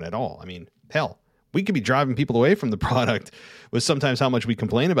own horn at all. I mean, hell, we could be driving people away from the product with sometimes how much we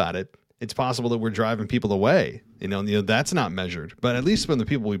complain about it. It's possible that we're driving people away. You know, that's not measured. But at least when the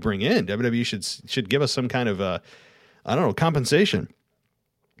people we bring in, WWE should give us some kind of, compensation.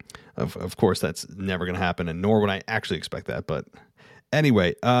 Of course, that's never going to happen, and nor would I actually expect that. But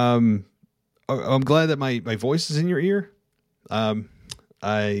anyway, I'm glad that my voice is in your ear.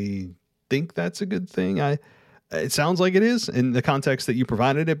 I think that's a good thing. It sounds like it is in the context that you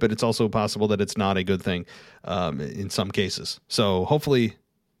provided it, but it's also possible that it's not a good thing in some cases. So hopefully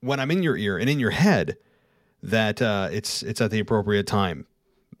when I'm in your ear and in your head, that it's at the appropriate time.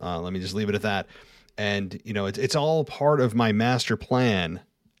 Let me just leave it at that. And, it's all part of my master plan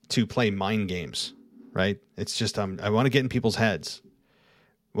to play mind games, right? It's just I want to get in people's heads.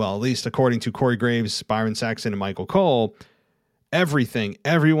 Well, at least according to Corey Graves, Byron Saxton, and Michael Cole, everything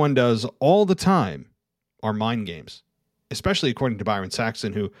everyone does all the time are mind games, especially according to Byron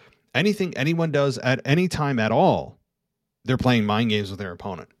Saxton, who anything anyone does at any time at all, they're playing mind games with their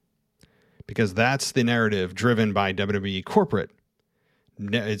opponent. Because that's the narrative driven by WWE corporate.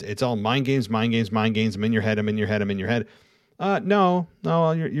 It's all mind games, mind games, mind games. I'm in your head, I'm in your head, I'm in your head. No,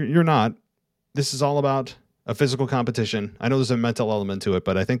 you're not. This is all about a physical competition. I know there's a mental element to it,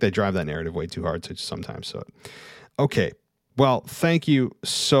 but I think they drive that narrative way too hard sometimes. So, okay. Well, thank you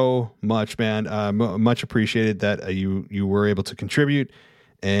so much, man. Much appreciated that you were able to contribute,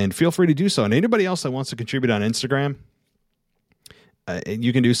 and feel free to do so. And anybody else that wants to contribute on Instagram,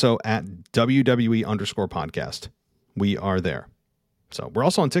 you can do so at WWE_podcast. We are there. So we're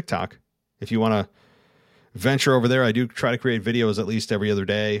also on TikTok. If you want to venture over there, I do try to create videos at least every other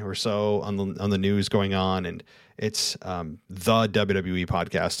day or so on the news going on. And it's the WWE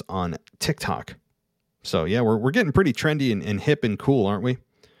podcast on TikTok. So yeah, we're getting pretty trendy and hip and cool, aren't we?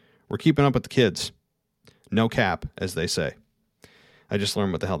 We're keeping up with the kids. No cap, as they say. I just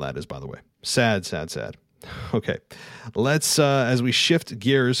learned what the hell that is, by the way. Sad. Okay, let's, as we shift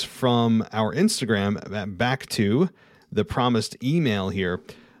gears from our Instagram back to the promised email here,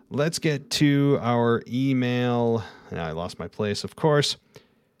 let's get to our email. Now I lost my place, of course.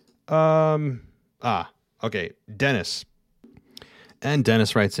 Okay, Dennis. And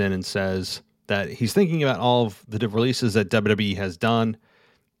Dennis writes in and says that he's thinking about all of the releases that WWE has done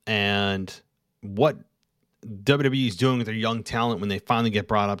and what WWE is doing with their young talent when they finally get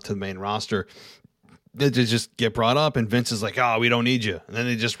brought up to the main roster. They just get brought up and Vince is like, oh, we don't need you. And then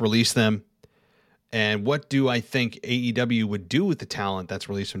they just release them. And what do I think AEW would do with the talent that's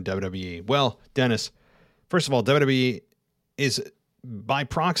released from WWE? Well, Dennis, first of all, WWE is by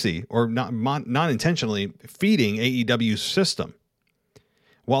proxy or not intentionally feeding AEW's system.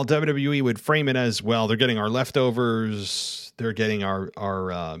 While WWE would frame it as, well, they're getting our leftovers, they're getting our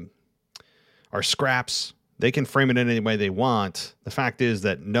scraps. They can frame it in any way they want. The fact is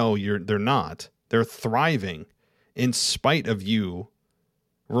that no, they're not. They're thriving in spite of you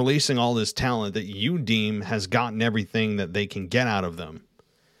releasing all this talent that you deem has gotten everything that they can get out of them.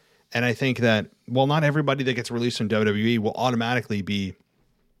 And I think that, well, not everybody that gets released from WWE will automatically be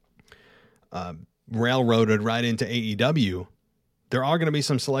railroaded right into AEW. There are going to be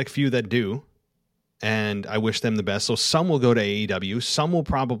some select few that do, and I wish them the best. So some will go to AEW. Some will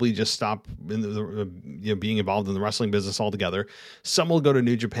probably just stop being involved in the wrestling business altogether. Some will go to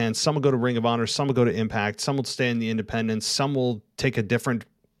New Japan. Some will go to Ring of Honor. Some will go to Impact. Some will stay in the independents. Some will take a different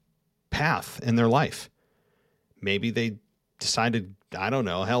path in their life. Maybe they decided, I don't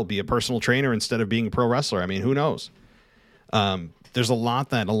know, hell, be a personal trainer instead of being a pro wrestler. I mean, who knows? There's a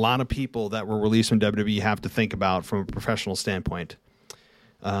lot of people that were released from WWE have to think about from a professional standpoint.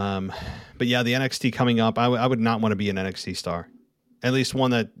 But yeah, the NXT coming up, I would not want to be an NXT star. At least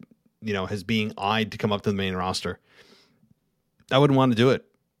one that, is being eyed to come up to the main roster. I wouldn't want to do it.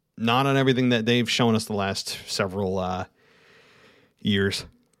 Not on everything that they've shown us the last several years.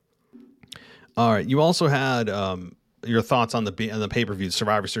 All right. You also had your thoughts on the pay-per-view,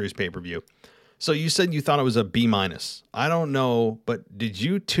 Survivor Series pay-per-view. So you said you thought it was a B-. I don't know, but did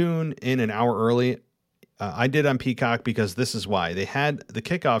you tune in an hour early? I did on Peacock because this is why. They had the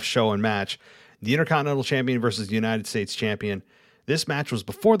kickoff show and match, the Intercontinental Champion versus the United States Champion. This match was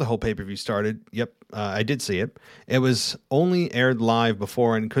before the whole pay-per-view started. Yep, I did see it. It was only aired live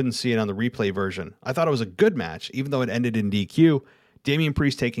before and couldn't see it on the replay version. I thought it was a good match, even though it ended in DQ. Damian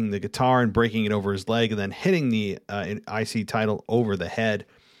Priest taking the guitar and breaking it over his leg and then hitting the IC title over the head.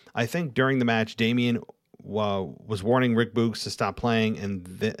 I think during the match, Damian was warning Rick Boogs to stop playing, and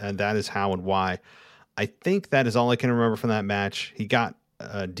that is how and why. I think that is all I can remember from that match. He got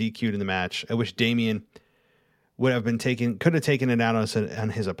DQ'd in the match. I wish Damian could have taken it out on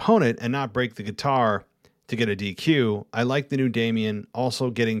his opponent and not break the guitar to get a DQ. I like the new Damian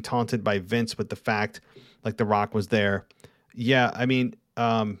also getting taunted by Vince with the fact like The Rock was there. Yeah, I mean,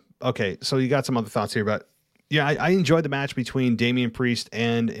 okay, so you got some other thoughts here, but yeah, I enjoyed the match between Damian Priest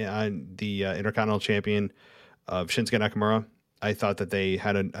and the Intercontinental Champion of Shinsuke Nakamura. I thought that they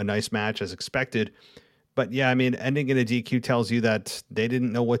had a nice match as expected. But yeah, I mean, ending in a DQ tells you that they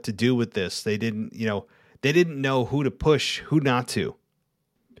didn't know what to do with this. They didn't know who to push, who not to.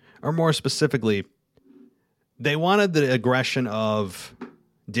 or more specifically, they wanted the aggression of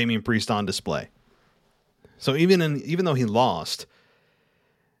Damian Priest on display. So even though he lost,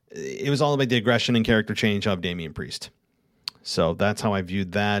 it was all about the aggression and character change of Damian Priest. So that's how I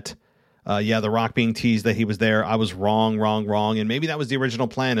viewed that. The Rock being teased that he was there. I was wrong. And maybe that was the original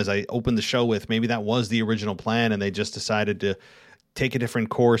plan, as I opened the show with. Maybe that was the original plan, and they just decided to take a different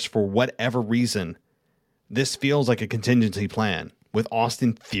course for whatever reason. This feels like a contingency plan with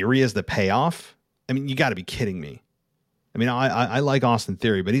Austin Theory as the payoff. I mean, you got to be kidding me. I mean, I like Austin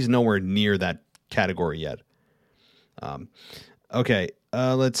Theory, but he's nowhere near that category yet. Okay,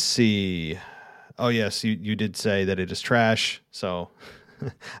 let's see. Oh, yes, you did say that it is trash, so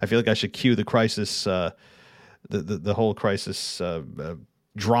I feel like I should cue the crisis, the whole crisis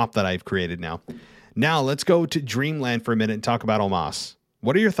drop that I've created now. Now, let's go to Dreamland for a minute and talk about Omos.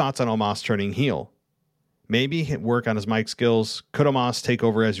 What are your thoughts on Omos turning heel? Maybe work on his mic skills. Could Omos take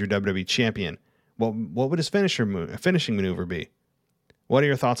over as your WWE champion? Well, what would his finishing maneuver be? What are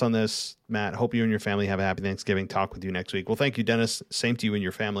your thoughts on this, Matt? Hope you and your family have a happy Thanksgiving. Talk with you next week. Well, thank you, Dennis. Same to you and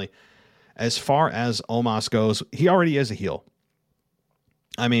your family. As far as Omos goes, he already is a heel.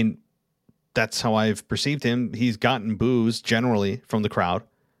 I mean, that's how I've perceived him. He's gotten boos generally from the crowd.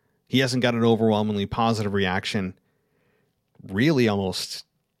 He hasn't got an overwhelmingly positive reaction really almost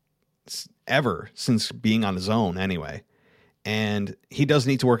ever since being on his own anyway. And he does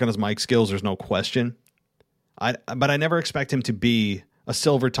need to work on his mic skills. There's no question. But I never expect him to be a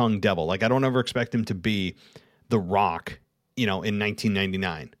silver-tongued devil. Like, I don't ever expect him to be The Rock, in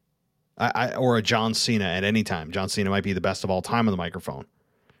 1999. Or a John Cena at any time. John Cena might be the best of all time on the microphone.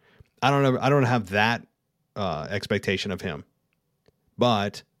 I don't have that expectation of him.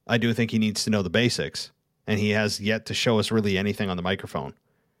 But I do think he needs to know the basics, and he has yet to show us really anything on the microphone.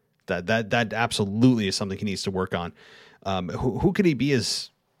 That absolutely is something he needs to work on. Who could he be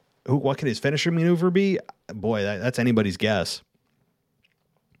what could his finisher maneuver be? Boy, that's anybody's guess.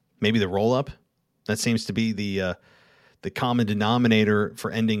 Maybe the roll-up? That seems to be the common denominator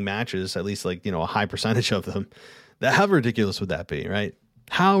for ending matches, at least a high percentage of them. How ridiculous would that be, right?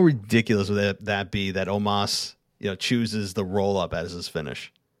 How ridiculous would that be that Omos, chooses the roll-up as his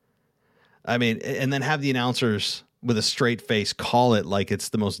finish? I mean, and then have the announcers with a straight face call it like it's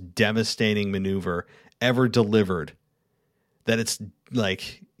the most devastating maneuver ever delivered. That it's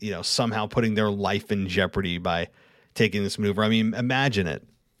somehow putting their life in jeopardy by taking this maneuver. I mean, imagine it,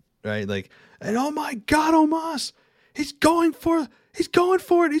 right? And oh my God, Omos, he's going for it. He's going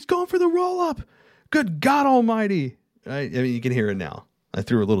for the roll-up. Good God Almighty. Right? I mean, you can hear it now. I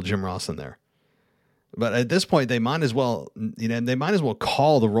threw a little Jim Ross in there. But at this point, they might as well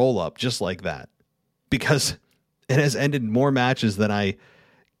call the roll-up just like that, because it has ended more matches than I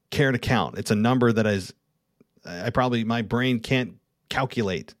care to count. It's a number that my brain can't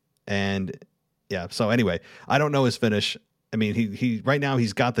calculate. And yeah, so anyway, I don't know his finish. I mean, he right now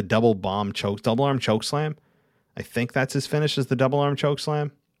he's got the double arm choke slam. I think that's his finish, is the double arm choke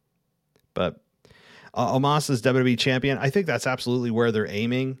slam. But Omos is WWE champion. I think that's absolutely where they're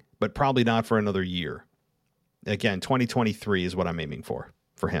aiming, but probably not for another year. Again, 2023 is what I'm aiming for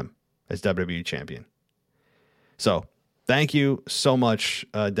him as WWE champion. So thank you so much,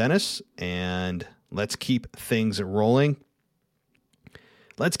 Dennis, and let's keep things rolling.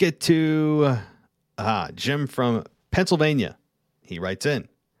 Let's get to Jim from Pennsylvania. He writes in,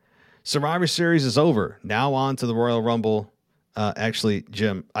 Survivor Series is over. Now on to the Royal Rumble. Actually,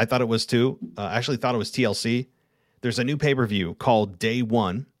 Jim, I thought it was too. Actually thought it was TLC. There's a new pay-per-view called Day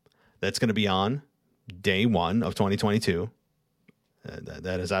One that's going to be on Day 1 of 2022.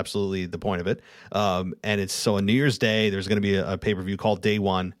 That is absolutely the point of it. And it's so on New Year's Day, there's going to be a pay-per-view called Day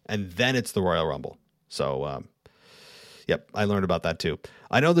 1, and then it's the Royal Rumble. So, yep, I learned about that too.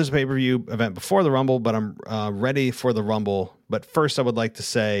 I know there's a pay-per-view event before the Rumble, but I'm ready for the Rumble. But first, I would like to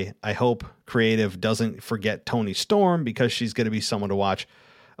say I hope Creative doesn't forget Toni Storm, because she's going to be someone to watch.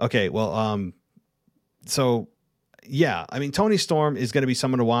 Okay, well, so yeah, I mean, Toni Storm is going to be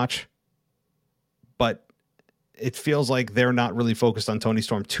someone to watch, but it feels like they're not really focused on Toni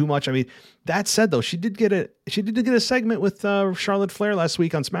Storm too much. I mean, that said, though, she did get a segment with Charlotte Flair last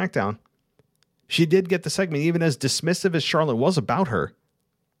week on SmackDown. She did get the segment, even as dismissive as Charlotte was about her.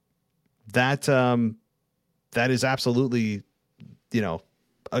 That is absolutely,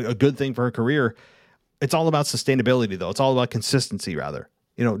 a good thing for her career. It's all about sustainability, though. It's all about consistency, rather.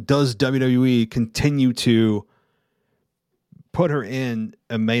 Does WWE continue to put her in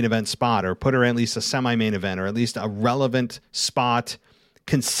a main event spot, or put her at least a semi-main event, or at least a relevant spot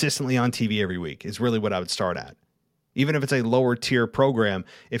consistently on TV every week, is really what I would start at. Even if it's a lower tier program,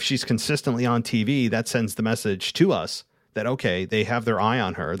 if she's consistently on TV, that sends the message to us that, okay, they have their eye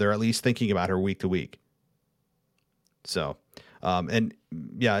on her. They're at least thinking about her week to week. So, and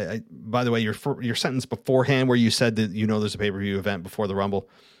yeah, by the way, your sentence beforehand where you said that, there's a pay-per-view event before the Rumble,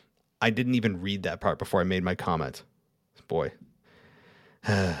 I didn't even read that part before I made my comment. Boy,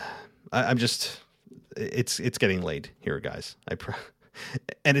 I'm just, it's getting late here, guys.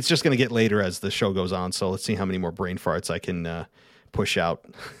 And it's just going to get later as the show goes on. So let's see how many more brain farts I can push out.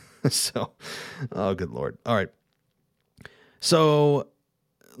 So, oh, good Lord. All right. So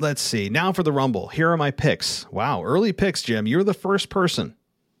let's see. Now for the Rumble. Here are my picks. Wow. Early picks, Jim. You're the first person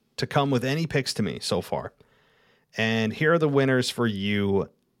to come with any picks to me so far. And here are the winners for you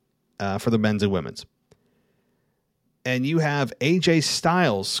for the men's and women's. And you have AJ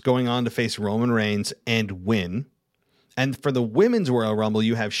Styles going on to face Roman Reigns and win. And for the women's Royal Rumble,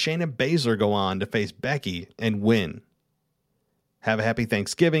 you have Shayna Baszler go on to face Becky and win. Have a happy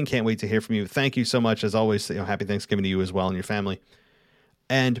Thanksgiving. Can't wait to hear from you. Thank you so much. As always, happy Thanksgiving to you as well and your family.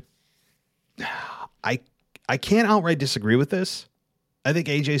 And I can't outright disagree with this. I think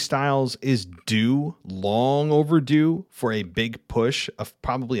AJ Styles is due, long overdue, for a big push, of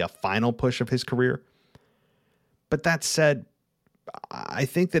probably a final push of his career. But that said, I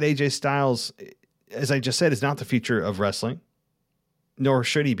think that AJ Styles, as I just said, is not the future of wrestling, nor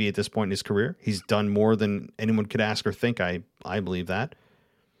should he be at this point in his career. He's done more than anyone could ask or think. I believe that.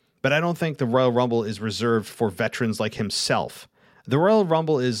 But I don't think the Royal Rumble is reserved for veterans like himself. The Royal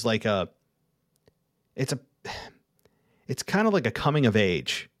Rumble is like it's kind of like a coming of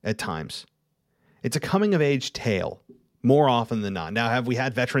age at times. It's a coming of age tale more often than not. Now, have we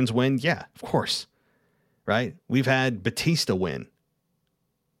had veterans win? Yeah, of course. Right? We've had Batista win.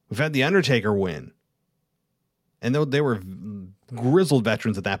 We've had The Undertaker win. And they were grizzled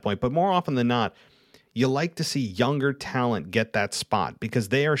veterans at that point, but more often than not, you like to see younger talent get that spot because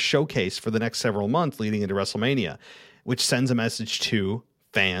they are showcased for the next several months leading into WrestleMania, which sends a message to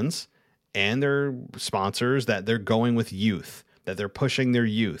fans and their sponsors that they're going with youth, that they're pushing their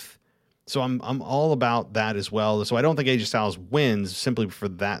youth. So I'm all about that as well. So I don't think AJ Styles wins simply for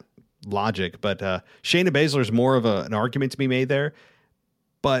that logic, but Shayna Baszler is more of an argument to be made there.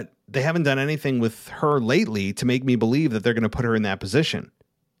 But they haven't done anything with her lately to make me believe that they're going to put her in that position.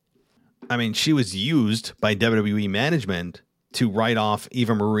 I mean, she was used by WWE management to write off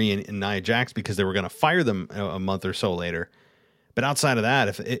Eva Marie and Nia Jax because they were going to fire them a month or so later. But outside of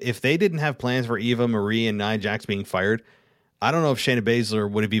that, if they didn't have plans for Eva Marie and Nia Jax being fired, I don't know if Shayna Baszler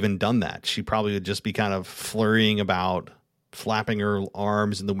would have even done that. She probably would just be kind of flurrying about, flapping her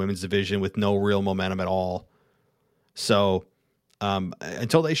arms in the women's division with no real momentum at all. So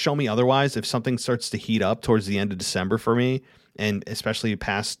until they show me otherwise, if something starts to heat up towards the end of December for me, and especially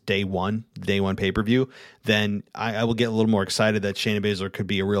past day one pay-per-view, then I will get a little more excited that Shayna Baszler could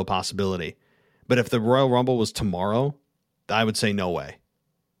be a real possibility. But if the Royal Rumble was tomorrow, I would say no way.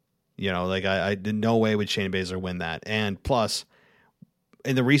 I did no way would Shayna Baszler win that. And plus,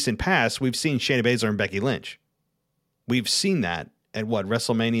 in the recent past, we've seen Shayna Baszler and Becky Lynch. We've seen that at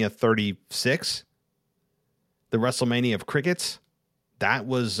WrestleMania 36? The WrestleMania of crickets? That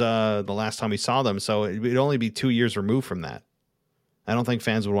was the last time we saw them, so it would only be 2 years removed from that. I don't think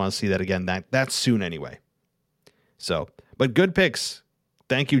fans would want to see that again that soon anyway. So, but good picks.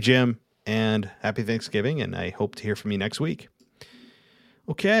 Thank you, Jim, and happy Thanksgiving, and I hope to hear from you next week.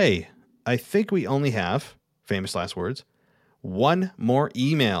 Okay, I think we only have, famous last words, one more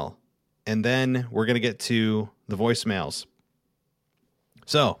email, and then we're going to get to the voicemails.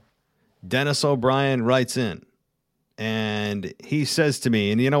 So, Dennis O'Brien writes in, and he says to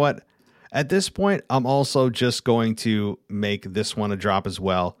me, and you know what? At this point, I'm also just going to make this one a drop as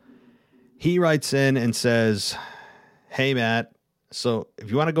well. He writes in and says, "Hey, Matt, so if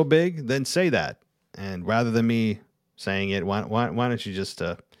you want to go big, then say that. And rather than me saying it, why don't you just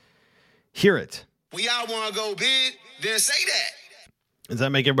hear it?" We all want to go big, then say that. Does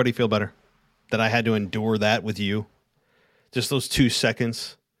that make everybody feel better? That I had to endure that with you? Just those 2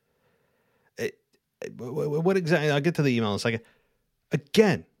 seconds? What exactly? I'll get to the email in a second.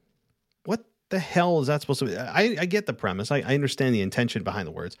 Again, what the hell is that supposed to be? I get the premise. I understand the intention behind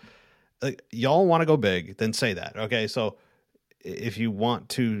the words. Like, y'all want to go big, then say that. Okay, so if you want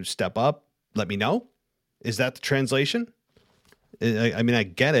to step up, let me know. Is that the translation? I mean, I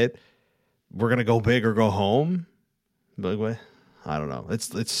get it. We're going to go big or go home. But I don't know.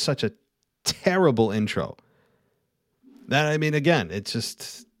 It's such a terrible intro. That, I mean, again, it's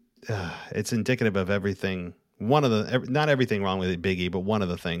just... it's indicative of everything. Not everything wrong with Big E, but one of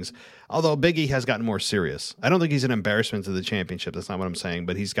the things. Although Big E has gotten more serious. I don't think he's an embarrassment to the championship. That's not what I'm saying,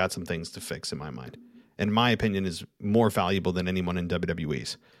 but he's got some things to fix in my mind. And my opinion is more valuable than anyone in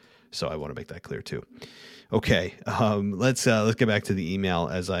WWE's. So I want to make that clear too. Okay, let's get back to the email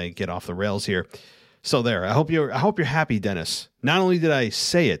as I get off the rails here. So there, I hope you're happy, Dennis. Not only did I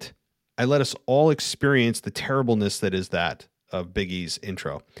say it, I let us all experience the terribleness that is that of Big E's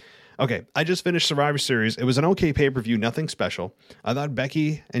intro. Okay, I just finished Survivor Series. It was an okay pay-per-view, nothing special. I thought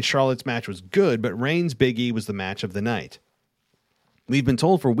Becky and Charlotte's match was good, but Reigns Big E was the match of the night. We've been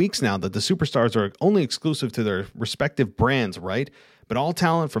told for weeks now that the superstars are only exclusive to their respective brands, right? But all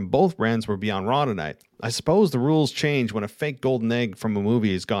talent from both brands will be on Raw tonight. I suppose the rules change when a fake golden egg from a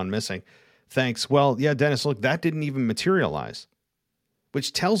movie has gone missing. Thanks. Well, yeah, Dennis, look, that didn't even materialize.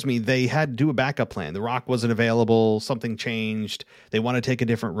 Which tells me they had to do a backup plan. The Rock wasn't available. Something changed. They want to take a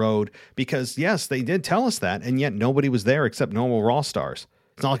different road. Because, yes, they did tell us that, and yet nobody was there except normal Raw stars.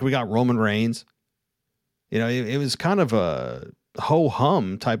 It's not like we got Roman Reigns. You know, it was kind of a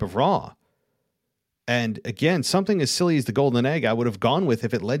ho-hum type of Raw. And again, something as silly as the golden egg I would have gone with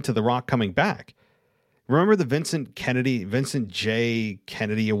if it led to The Rock coming back. Remember the Vincent J.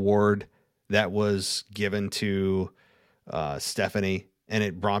 Kennedy Award that was given to Stephanie, and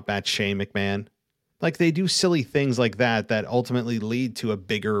it brought back Shane McMahon? Like, they do silly things like that ultimately lead to a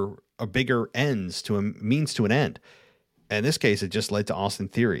bigger ends, to a means to an end. In this case, it just led to Austin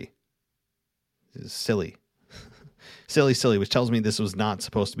Theory. It's silly. silly, which tells me this was not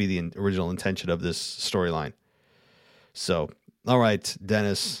supposed to be the original intention of this storyline. So, all right,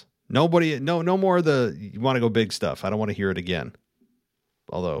 Dennis, no more of the you want to go big stuff. I don't want to hear it again.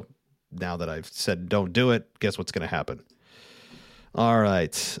 Although now that I've said don't do it, guess what's going to happen? All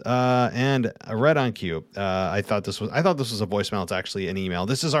right, and I read on cue. I thought this was a voicemail. It's actually an email.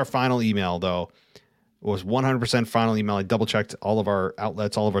 This is our final email, though. It was 100% final email. I double checked all of our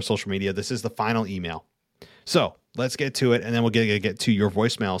outlets, all of our social media. This is the final email. So let's get to it, and then we'll get to your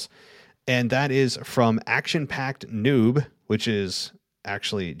voicemails. And that is from Action Packed Noob, which is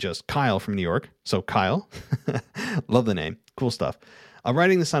actually just Kyle from New York. So Kyle, love the name, cool stuff. I'm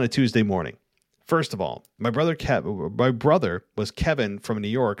writing this on a Tuesday morning. First of all, my brother was Kevin from New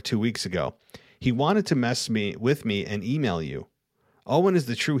York 2 weeks ago. He wanted to mess with me and email you. Owen is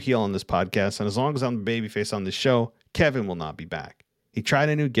the true heel on this podcast, and as long as I'm the babyface on this show, Kevin will not be back. He tried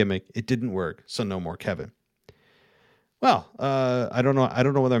a new gimmick. It didn't work, so no more Kevin. Well, I don't know. I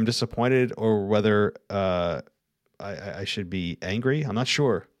don't know whether I'm disappointed or whether I should be angry. I'm not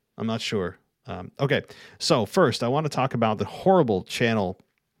sure. Okay, so first, I want to talk about the horrible channel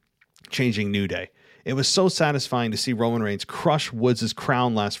changing New Day. It was so satisfying to see Roman Reigns crush Woods'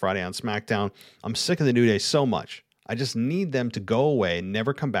 crown last Friday on SmackDown. I'm sick of the New Day so much. I just need them to go away and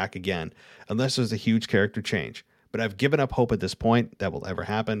never come back again unless there's a huge character change. But I've given up hope at this point that will ever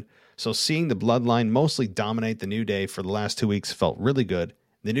happen. So seeing the Bloodline mostly dominate the New Day for the last 2 weeks felt really good.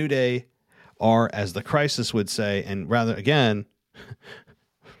 The New Day are, as the Crisis would say, and rather,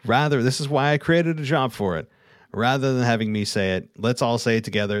 this is why I created a job for it. Rather than having me say it, let's all say it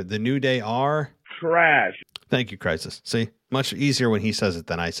together. The New Day are trash. Thank you, Crisis. See, much easier when he says it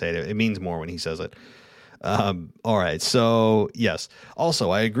than I say it. It means more when he says it. All right. So yes. Also,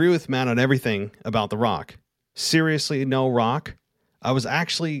 I agree with Matt on everything about The Rock. Seriously, no Rock. I was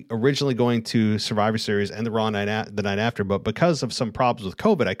actually originally going to Survivor Series and the Raw the night after, but because of some problems with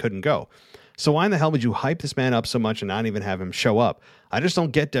COVID, I couldn't go. So why in the hell would you hype this man up so much and not even have him show up? I just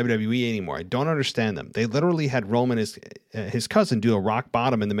don't get WWE anymore. I don't understand them. They literally had Roman, his cousin, do a rock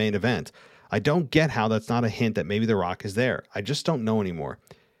bottom in the main event. I don't get how that's not a hint that maybe The Rock is there. I just don't know anymore.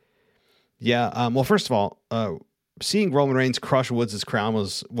 Yeah, well, first of all, seeing Roman Reigns crush Woods' crown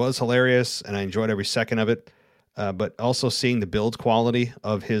was hilarious, and I enjoyed every second of it. But also seeing the build quality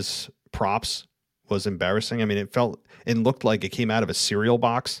of his props was embarrassing. I mean, it looked like it came out of a cereal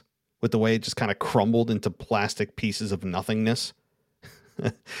box with the way it just kind of crumbled into plastic pieces of nothingness.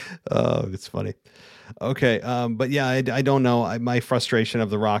 Oh, it's funny. Okay, but yeah, I don't know. My frustration of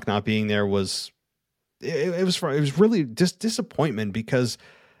The Rock not being there was really just disappointment because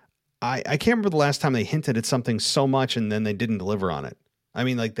I can't remember the last time they hinted at something so much and then they didn't deliver on it. I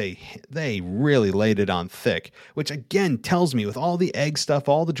mean, like they really laid it on thick, which again tells me with all the egg stuff,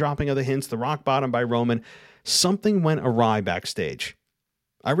 all the dropping of the hints, the rock bottom by Roman, something went awry backstage.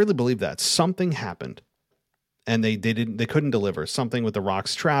 I really believe that something happened and they couldn't deliver something with the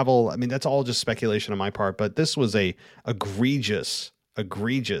Rock's travel. I mean, that's all just speculation on my part, but this was a egregious, I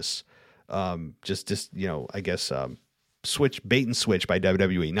guess, bait and switch by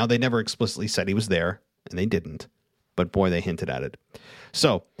WWE. Now they never explicitly said he was there and they didn't. But boy, they hinted at it.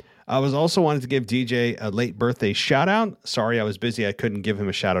 So I was also wanted to give DJ a late birthday shout out. Sorry, I was busy. I couldn't give him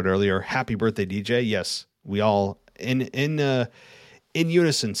a shout out earlier. Happy birthday, DJ. Yes, we all in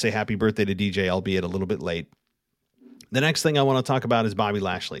unison say happy birthday to DJ, albeit a little bit late. The next thing I want to talk about is Bobby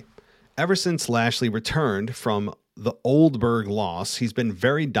Lashley. Ever since Lashley returned from the Oldberg loss, he's been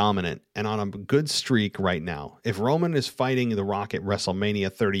very dominant and on a good streak right now. If Roman is fighting The Rock at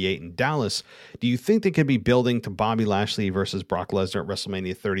WrestleMania 38 in Dallas, do you think they could be building to Bobby Lashley versus Brock Lesnar at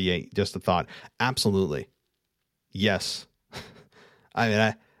WrestleMania 38? Just a thought. Absolutely. Yes. I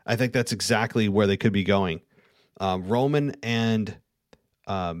mean, I think that's exactly where they could be going. Roman and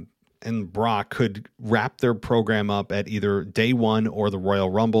Brock could wrap their program up at either day one or the Royal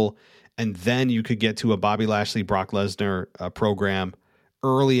Rumble. And then you could get to a Bobby Lashley, Brock Lesnar program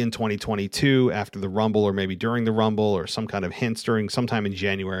early in 2022 after the Rumble, or maybe during the Rumble, or some kind of hints during sometime in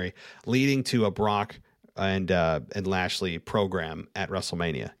January, leading to a Brock and Lashley program at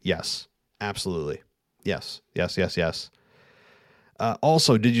WrestleMania. Yes, absolutely. Yes.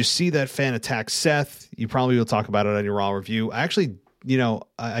 Also, did you see that fan attack Seth? You probably will talk about it on your Raw review. I actually,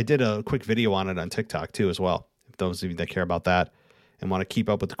 I did a quick video on it on TikTok too as well. If those of you that care about that and want to keep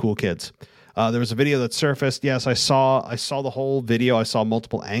up with the cool kids. There was a video that surfaced. Yes, I saw the whole video. I saw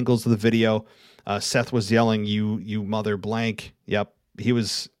multiple angles of the video. Seth was yelling, you mother blank. Yep. He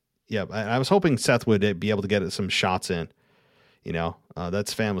was. Yep. I was hoping Seth would be able to get some shots in.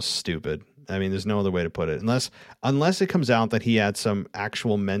 That fan was stupid. I mean, there's no other way to put it. Unless it comes out that he had some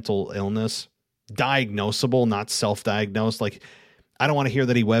actual mental illness, diagnosable, not self-diagnosed. Like, I don't want to hear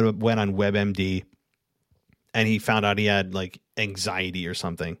that he went on WebMD and he found out he had like anxiety or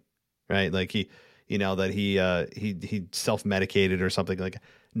something, right? Like he self-medicated or something. Like,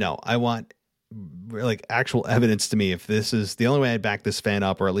 no, I want like actual evidence to me. If this is the only way I'd back this fan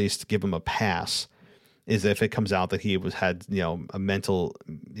up, or at least give him a pass, is if it comes out that he had a mental,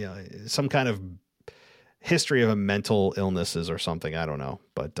 some kind of history of a mental illnesses or something. I don't know.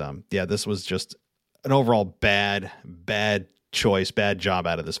 But this was just an overall bad choice, bad job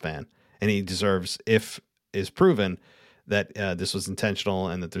out of this fan. And he deserves, if is proven that this was intentional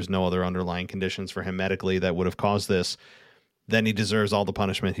and that there's no other underlying conditions for him medically that would have caused this, then he deserves all the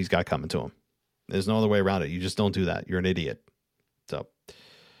punishment he's got coming to him. There's no other way around it. You just don't do that. You're an idiot. So,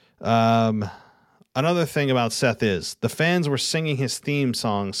 another thing about Seth is the fans were singing his theme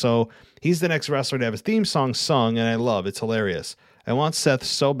song. So he's the next wrestler to have his theme song sung, and I love it's hilarious. I want Seth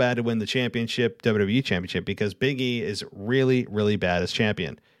so bad to win the championship, WWE championship, because Big E is really, really bad as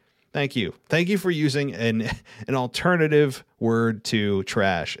champion. Thank you. Thank you for using an alternative word to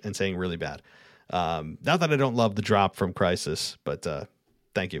trash and saying really bad. Not that I don't love the drop from Crisis, but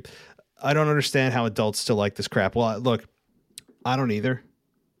thank you. I don't understand how adults still like this crap. Well, look, I don't either.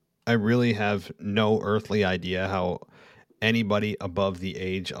 I really have no earthly idea how anybody above the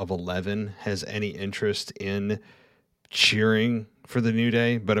age of 11 has any interest in cheering for the New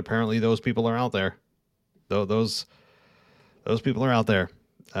Day, but apparently those people are out there. Those people are out there.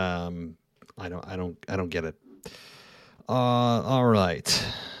 I don't get it. All right.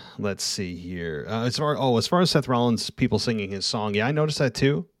 Let's see here. As far as Seth Rollins people singing his song, yeah, I noticed that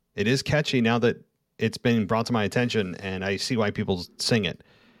too. It is catchy now that it's been brought to my attention, and I see why people sing it.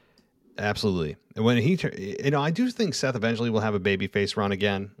 Absolutely. When I do think Seth eventually will have a babyface run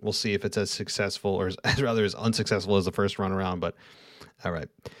again. We'll see if it's as successful or as unsuccessful as the first run around, but all right.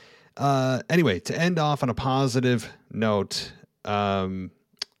 Anyway, to end off on a positive note,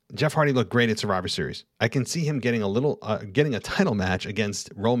 Jeff Hardy looked great at Survivor Series. I can see him getting a title match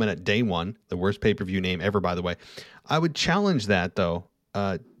against Roman at day one, the worst pay-per-view name ever, by the way. I would challenge that though,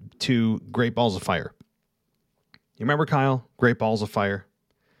 to Great Balls of Fire. You remember Kyle? Great Balls of Fire?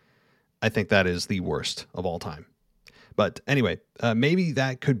 I think that is the worst of all time. But anyway, maybe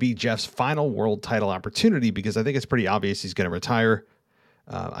that could be Jeff's final world title opportunity, because I think it's pretty obvious he's going to retire.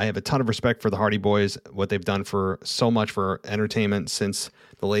 I have a ton of respect for the Hardy Boys, what they've done for so much for entertainment since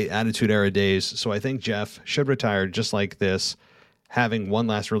the late Attitude Era days. So I think Jeff should retire just like this, having one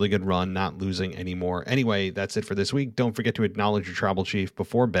last really good run, not losing anymore. Anyway, that's it for this week. Don't forget to acknowledge your tribal chief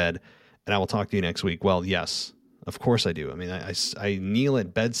before bed, and I will talk to you next week. Well, yes, of course I do. I mean, I kneel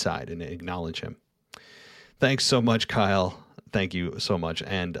at bedside and acknowledge him. Thanks so much, Kyle. Thank you so much.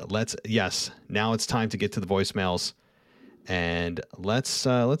 And now it's time to get to the voicemails. And let's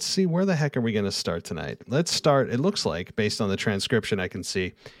see, where the heck are we going to start tonight? Let's start. It looks like, based on the transcription, I can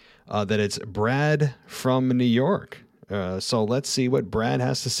see that it's Brad from New York. So let's see what Brad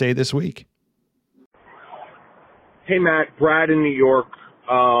has to say this week. Hey, Matt, Brad in New York.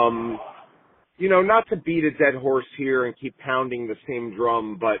 Not to beat a dead horse here and keep pounding the same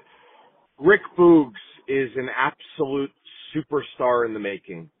drum, but Rick Boogs is an absolute superstar in the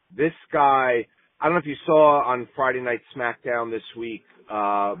making. This guy, I don't know if you saw on Friday Night SmackDown this week,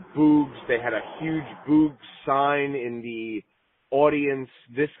 Boogs, they had a huge Boogs sign in the audience.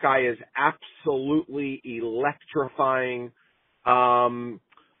 This guy is absolutely electrifying.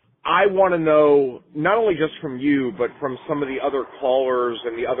 I want to know, not only just from you, but from some of the other callers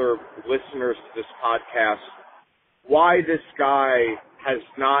and the other listeners to this podcast, why this guy has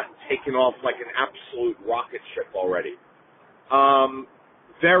not taken off like an absolute rocket ship already.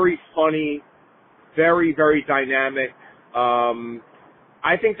 Very funny, very, very dynamic.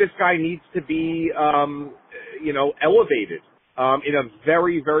 I think this guy needs to be, elevated in a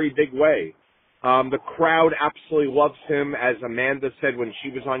very, very big way. The crowd absolutely loves him, as Amanda said when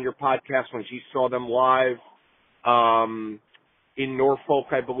she was on your podcast, when she saw them live in Norfolk,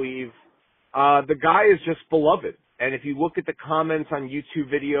 I believe. The guy is just beloved. And if you look at the comments on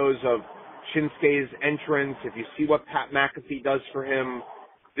YouTube videos of Shinsuke's entrance, if you see what Pat McAfee does for him,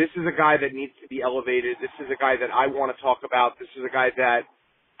 this is a guy that needs to be elevated. This is a guy that I want to talk about. This is a guy that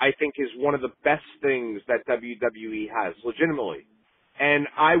I think is one of the best things that WWE has, legitimately. And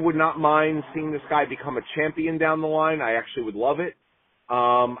I would not mind seeing this guy become a champion down the line. I actually would love it.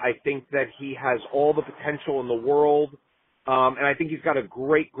 I think that he has all the potential in the world. And I think he's got a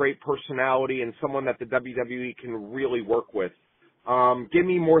great, great personality and someone that the WWE can really work with. Give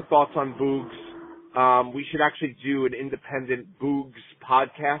me more thoughts on Boogs. We should actually do an independent Boogs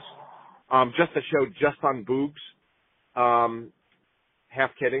podcast, just a show just on Boogs.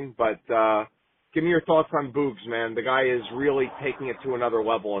 Half kidding, but give me your thoughts on Boogs, man. The guy is really taking it to another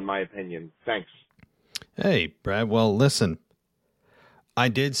level, in my opinion. Thanks. Hey, Brad. Well, listen, I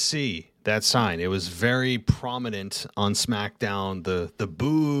did see that sign. It was very prominent on SmackDown, the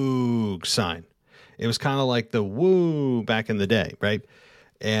Boog sign. It was kind of like the woo back in the day, right?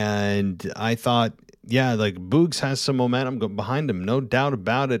 And I thought, yeah, like Boogs has some momentum behind him, no doubt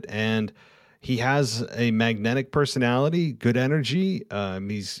about it. And he has a magnetic personality, good energy.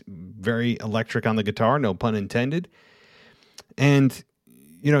 He's very electric on the guitar, no pun intended. And,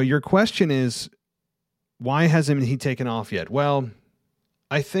 your question is, why hasn't he taken off yet? Well,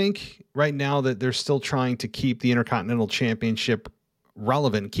 I think right now that they're still trying to keep the Intercontinental Championship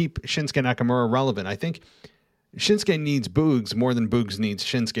relevant, keep Shinsuke Nakamura relevant. I think Shinsuke needs Boogs more than Boogs needs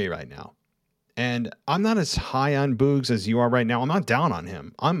Shinsuke right now. And I'm not as high on Boogs as you are right now. I'm not down on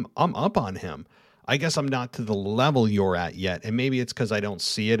him. I'm up on him. I guess I'm not to the level you're at yet. And maybe it's because I don't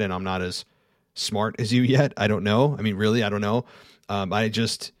see it and I'm not as smart as you yet. I don't know. I mean, really, I don't know. I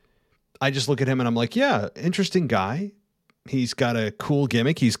just look at him and I'm like, yeah, interesting guy. He's got a cool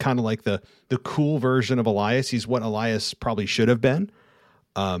gimmick. He's kind of like the cool version of Elias. He's what Elias probably should have been.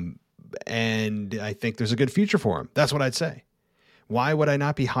 And I think there's a good future for him. That's what I'd say. Why would I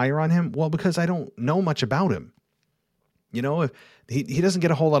not be higher on him? Well, because I don't know much about him. If he doesn't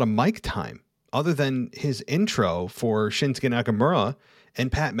get a whole lot of mic time other than his intro for Shinsuke Nakamura and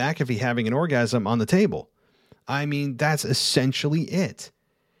Pat McAfee having an orgasm on the table. I mean, that's essentially it.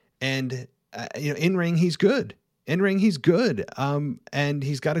 And, in ring, he's good. And he's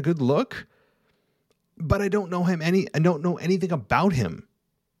got a good look, but I don't know him I don't know anything about him.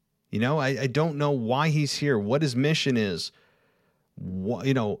 I don't know why he's here, what his mission is.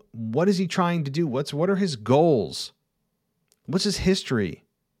 What is he trying to do? What are his goals? What's his history?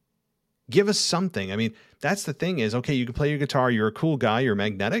 Give us something. I mean, that's the thing is, okay, you can play your guitar. You're a cool guy. You're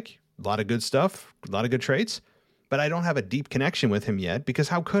magnetic. A lot of good stuff, a lot of good traits, but I don't have a deep connection with him yet because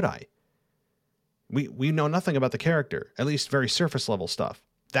how could I? We know nothing about the character, at least very surface level stuff.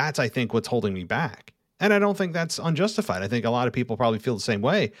 That's, I think, what's holding me back. And I don't think that's unjustified. I think a lot of people probably feel the same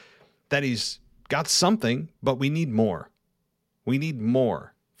way, that he's got something, but we need more. We need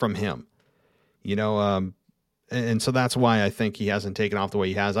more from him, and so that's why I think he hasn't taken off the way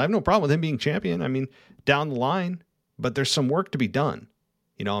he has. I have no problem with him being champion. I mean, down the line, but there's some work to be done.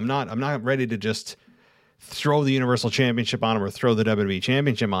 I'm not ready to just throw the Universal Championship on him or throw the WWE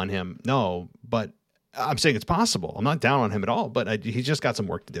Championship on him. No, but I'm saying it's possible. I'm not down on him at all, but he's just got some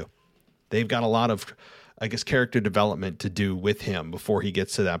work to do. They've got a lot of, I guess, character development to do with him before he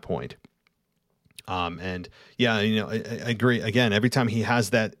gets to that point. And yeah, I agree. Again, every time he has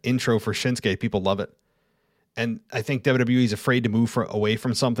that intro for Shinsuke, people love it. And I think WWE is afraid to move away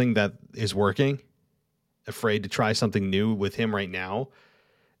from something that is working, afraid to try something new with him right now,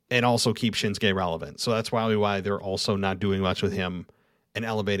 and also keep Shinsuke relevant. So that's probably why they're also not doing much with him and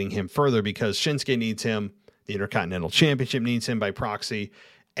elevating him further, because Shinsuke needs him. The Intercontinental Championship needs him by proxy,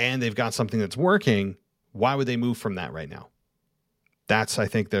 and they've got something that's working. Why would they move from that right now? That's, I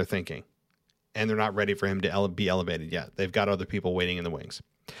think, they're thinking. And they're not ready for him to be elevated yet. They've got other people waiting in the wings.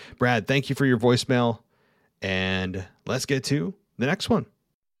 Brad, thank you for your voicemail. And let's get to the next one.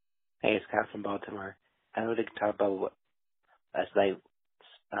 Hey, it's Kyle from Baltimore. I would like to talk about last night's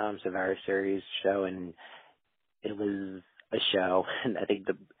Survivor Series show, and it was a show. And I think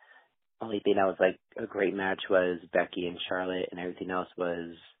the only thing that was like a great match was Becky and Charlotte, and everything else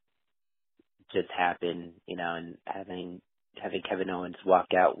was just happened, and having Kevin Owens walk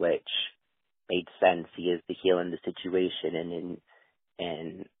out, which made sense. He is the heel in the situation,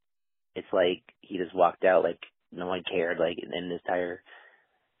 and it's like he just walked out like no one cared. Like in the entire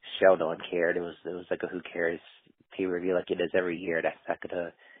show, no one cared. It was like a who cares pay-per-view like it is every year. That's not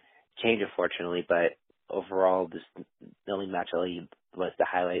gonna change, unfortunately. But overall, the only match really was the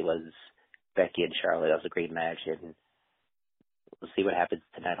highlight was Becky and Charlotte. That was a great match, and we'll see what happens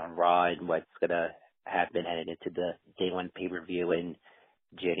tonight on Raw and what's gonna happen heading into the day one pay-per-view in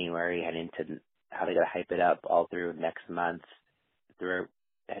January, heading into how they're gonna hype it up all through next month, through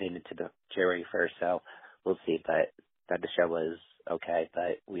heading into the January 1st. So we'll see. But that the show was okay,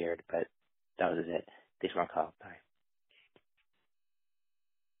 but weird. But that was it. Thanks for my call. Bye.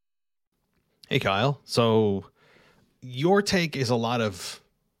 Hey, Kyle. So your take is a lot of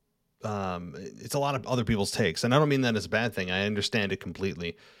it's a lot of other people's takes, and I don't mean that as a bad thing. I understand it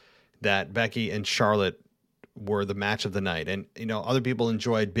completely that Becky and Charlotte were the match of the night, and other people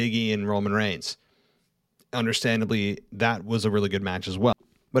enjoyed Big E and Roman Reigns. Understandably, that was a really good match as well.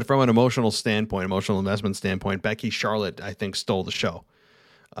 But from an emotional investment standpoint, Becky Charlotte, I think, stole the show.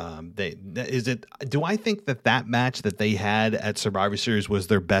 Do I think that match that they had at Survivor Series was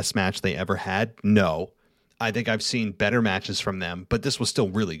their best match they ever had? No. I think I've seen better matches from them, but this was still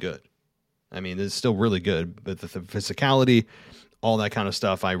really good. I mean, it's still really good, but the physicality, all that kind of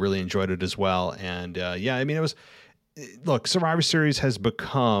stuff, I really enjoyed it as well. And look, Survivor Series has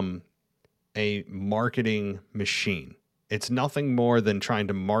become a marketing machine. It's nothing more than trying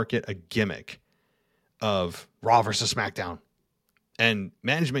to market a gimmick of Raw versus SmackDown. And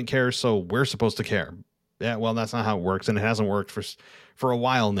management cares, so we're supposed to care. Yeah, well, that's not how it works, and it hasn't worked for a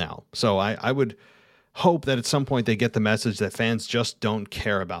while now. So I would hope that at some point they get the message that fans just don't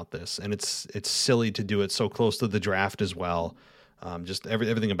care about this, and it's silly to do it so close to the draft as well. Just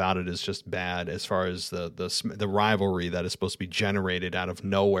everything about it is just bad as far as the rivalry that is supposed to be generated out of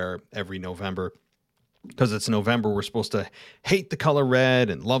nowhere every November. Because it's November, we're supposed to hate the color red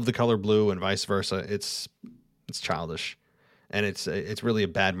and love the color blue, and vice versa. It's childish, and it's really a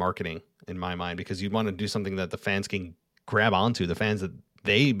bad marketing in my mind, because you want to do something that the fans can grab onto, the fans that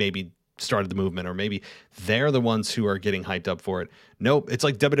they maybe started the movement, or maybe they're the ones who are getting hyped up for it. Nope, it's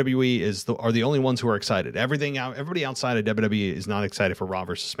like WWE are the only ones who are excited. Everybody outside of WWE is not excited for Raw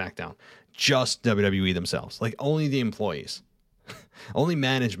versus SmackDown. Just WWE themselves, like only the employees, only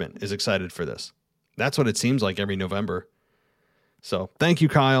management is excited for this. That's what it seems like every November. So thank you,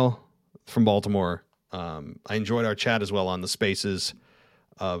 Kyle from Baltimore. I enjoyed our chat as well on the Spaces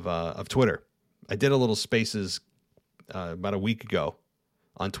of Twitter. I did a little Spaces about a week ago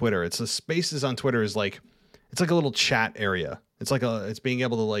on Twitter. It's the Spaces on Twitter is like, it's like a little chat area. It's being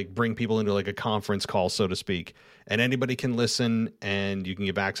able to like bring people into like a conference call, so to speak, and anybody can listen and you can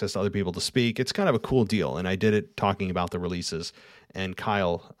give access to other people to speak. It's kind of a cool deal. And I did it talking about the releases, and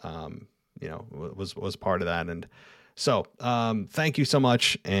Kyle, was part of that. And so, thank you so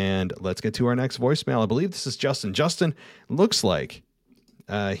much. And let's get to our next voicemail. I believe this is Justin. Justin looks like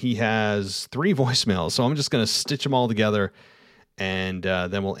he has 3 voicemails. So I'm just going to stitch them all together, and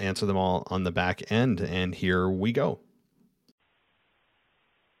then we'll answer them all on the back end. And here we go.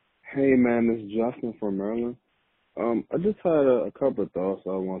 Hey, man, this is Justin from Maryland. I just had a couple of thoughts I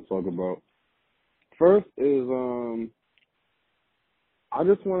want to talk about. First is, I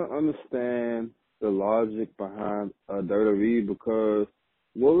just want to understand the logic behind WWE, because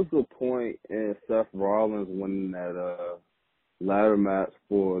what was the point in Seth Rollins winning that ladder match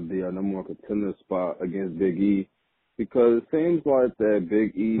for the number one contender spot against Big E? Because it seems like that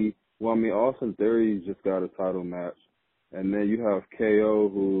Big E, Austin Theory just got a title match, and then you have KO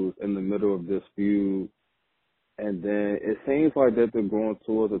who's in the middle of this feud, and then it seems like that they're going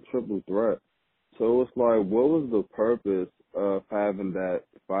towards a triple threat. So it's like, what was the purpose of having that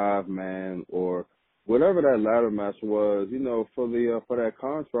 5-man or whatever that ladder match was, for that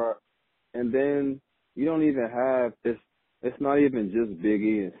contract, and then you don't even have this. It's not even just Big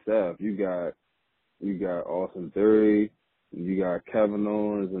E and Seth. You got Austin Theory, you got Kevin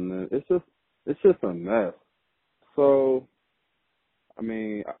Owens, and then it's just a mess. So, I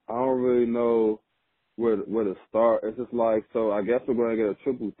mean, I don't really know where to start. It's just like, so I guess we're going to get a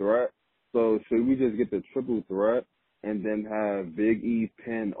triple threat. So should we just get the triple threat and then have Big E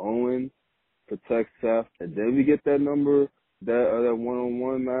pin Owens, protect Seth, and then we get that that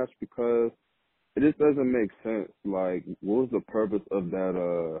one-on-one match? Because it just doesn't make sense. Like, what was the purpose of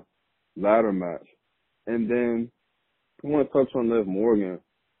that ladder match? And then I want to touch on Liv Morgan.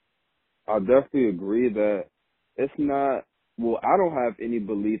 I definitely agree that it's not, I don't have any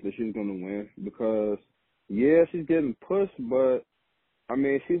belief that she's going to win, because, yeah, she's getting pushed, but I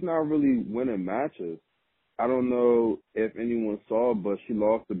mean, she's not really winning matches. I don't know if anyone saw, but she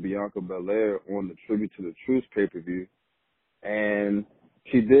lost to Bianca Belair on the Tribute to the Truth pay-per-view. And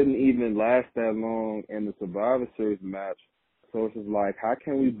she didn't even last that long in the Survivor Series match. So it's just like, how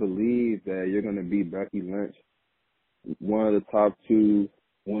can we believe that you're going to beat Becky Lynch, one of the top 2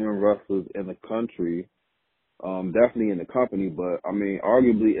 women wrestlers in the country, definitely in the company, but I mean,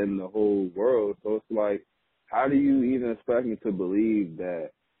 arguably in the whole world. So it's like, how do you even expect me to believe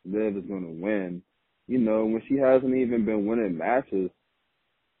that Liv is going to win, you know, when she hasn't even been winning matches?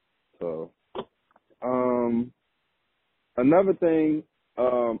 So, another thing,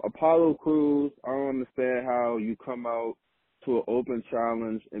 Apollo Crews, I don't understand how you come out to an open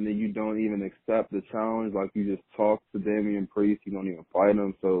challenge and then you don't even accept the challenge. Like, you just talk to Damian Priest, you don't even fight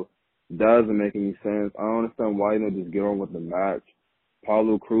him. So it doesn't make any sense. I don't understand why you don't just get on with the match.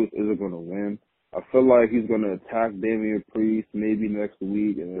 Apollo Crews isn't going to win. I feel like he's going to attack Damian Priest maybe next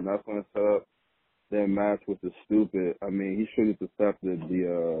week, and then that's going to set up their match, which is stupid. I mean, he should have accepted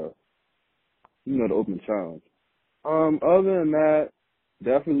the open challenge. Other than that,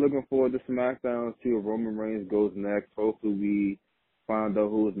 definitely looking forward to SmackDown, see where Roman Reigns goes next. Hopefully we find out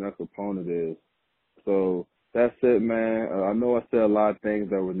who his next opponent is. So that's it, man. I know I said a lot of things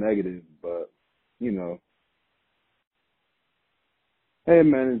that were negative, but, you know. Hey,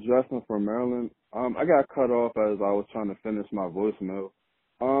 man, it's Justin from Maryland. I got cut off as I was trying to finish my voicemail.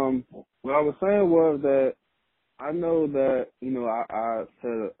 What I was saying was that I know that, you know, I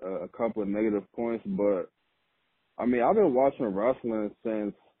said a couple of negative points, but I mean, I've been watching wrestling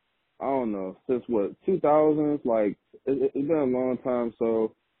since, I don't know, since what, 2000s? Like, it's been a long time,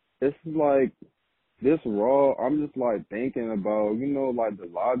 so it's like this Raw, I'm just like thinking about, you know, like the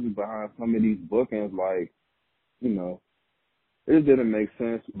logic behind some of these bookings, like, you know, it didn't make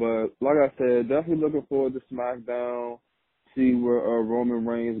sense. But like I said, definitely looking forward to SmackDown, see where Roman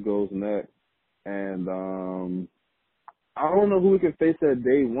Reigns goes next. And I don't know who we can face at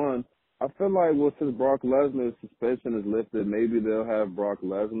day one. I feel like, well, since Brock Lesnar's suspension is lifted, maybe they'll have Brock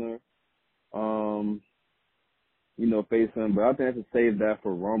Lesnar, you know, face him. But I think I have to save that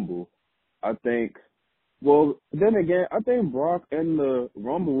for Rumble. I think, well, then again, I think Brock and the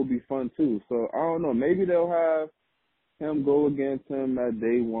Rumble will be fun too. So I don't know. Maybe they'll have him go against him at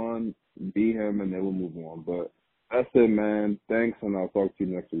day one, beat him, and then we'll move on. But that's it, man. Thanks, and I'll talk to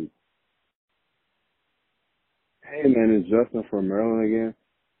you next week. Hey, man, it's Justin from Maryland again.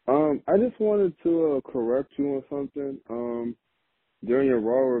 I just wanted to correct you on something. During your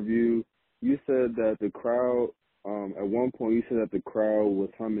Raw review, you said that the crowd, at one point you said that the crowd was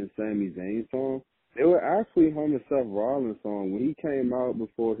humming Sami Zayn's song. They were actually humming Seth Rollins' song. When he came out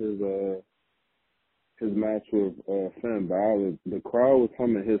before his match with Finn Balor, the crowd was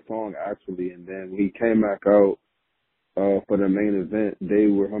humming his song actually, and then when he came back out for the main event, they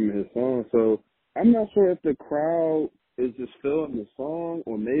were humming his song. So I'm not sure if the crowd is just feeling the song,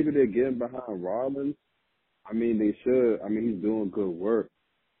 or maybe they're getting behind Rollins. I mean, they should. I mean, he's doing good work.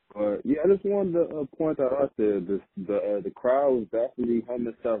 But yeah, I just wanted to point that out there. The crowd was definitely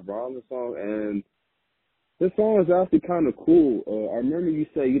humming Seth Rollins' song, and this song is actually kind of cool. I remember you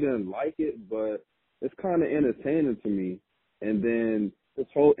said you didn't like it, but it's kind of entertaining to me. And then this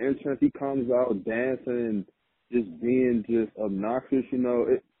whole entrance, he comes out dancing and just being just obnoxious, you know.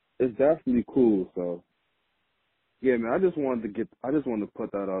 It's definitely cool. So yeah, man, I just wanted to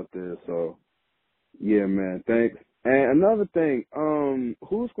put that out there. So yeah, man, thanks. And another thing,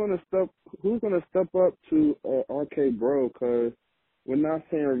 who's gonna step up to RK Bro? Cause we're not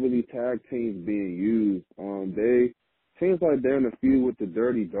seeing really tag teams being used. They seems like they're in a feud with the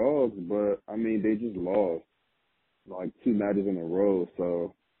Dirty Dogs, but I mean they just lost like 2 matches in a row.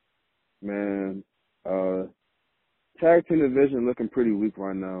 So man, tag team division looking pretty weak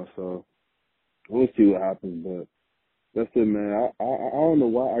right now. So we'll see what happens, but that's it, man. I don't know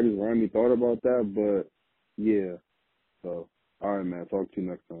why I just randomly thought about that, but yeah. So, all right, man. Talk to you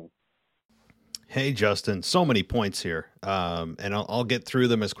next time. Hey, Justin. So many points here, and I'll get through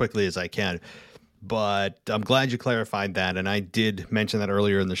them as quickly as I can. But I'm glad you clarified that, and I did mention that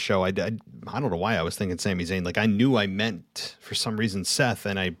earlier in the show. I don't know why I was thinking Sami Zayn. Like, I knew I meant, for some reason, Seth,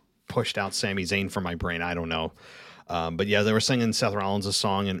 and I pushed out Sami Zayn from my brain. I don't know. But yeah, they were singing Seth Rollins'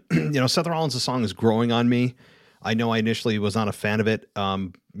 song, and you know, Seth Rollins' song is growing on me. I know I initially was not a fan of it.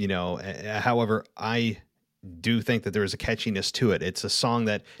 You know, however, I do think that there is a catchiness to it. It's a song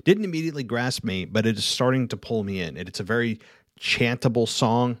that didn't immediately grasp me, but it is starting to pull me in. It's a very chantable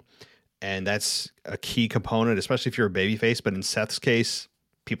song, and that's a key component, especially if you're a babyface. But in Seth's case,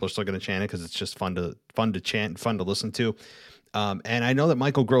 people are still going to chant it because it's just fun to chant, fun to listen to. And I know that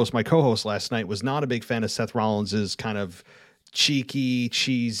Michael Gross, my co-host last night, was not a big fan of Seth Rollins' kind of cheeky,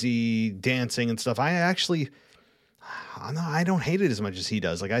 cheesy dancing and stuff. I don't hate it as much as he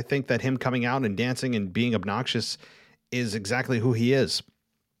does. Like, I think that him coming out and dancing and being obnoxious is exactly who he is.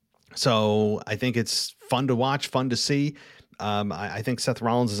 So I think it's fun to watch, fun to see. I think Seth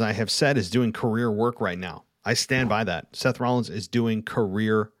Rollins, as I have said, is doing career work right now. I stand by that. Seth Rollins is doing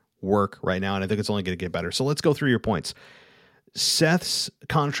career work right now, and I think it's only going to get better. So let's go through your points. Seth's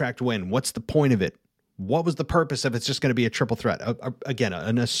contract win, what's the point of it? What was the purpose if it's just going to be a triple threat? Again,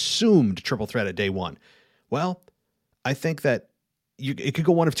 an assumed triple threat at day one. Well, I think that it could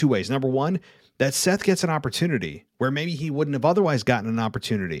go one of two ways. Number one, that Seth gets an opportunity where maybe he wouldn't have otherwise gotten an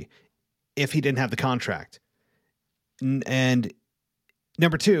opportunity if he didn't have the contract. And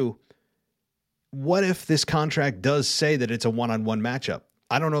number two, what if this contract does say that it's a one-on-one matchup?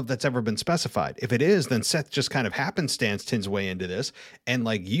 I don't know if that's ever been specified. If it is, then Seth just kind of happenstance his way into this. And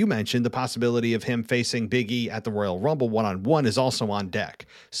like you mentioned, the possibility of him facing Big E at the Royal Rumble one-on-one is also on deck.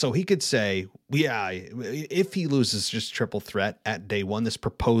 So he could say, yeah, if he loses just triple threat at day one, this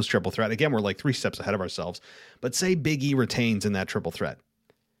proposed triple threat, again, we're like 3 steps ahead of ourselves, but say Big E retains in that triple threat.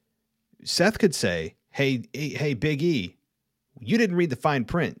 Seth could say, hey, Big E, you didn't read the fine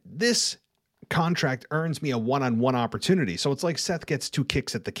print. This contract earns me a one-on-one opportunity. So it's like Seth gets 2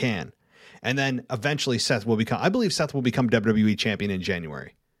 kicks at the can. And then eventually I believe Seth will become WWE champion in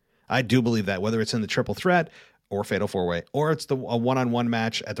January. I do believe that, whether it's in the triple threat or fatal 4-way, or it's a one-on-one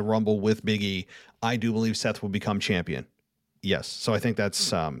match at the Rumble with Big E, I do believe Seth will become champion. Yes. So I think that's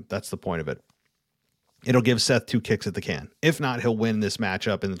the point of it. It'll give Seth 2 kicks at the can. If not, he'll win this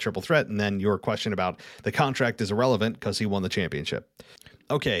matchup in the triple threat. And then your question about the contract is irrelevant because he won the championship.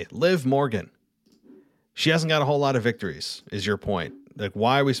 Okay. Liv Morgan. She hasn't got a whole lot of victories, is your point. Like,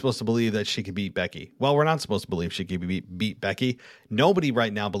 why are we supposed to believe that she could beat Becky? Well, we're not supposed to believe she could beat Becky. Nobody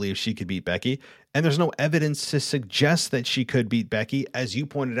right now believes she could beat Becky. And there's no evidence to suggest that she could beat Becky, as you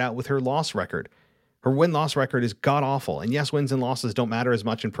pointed out with her loss record. Her win-loss record is god-awful. And yes, wins and losses don't matter as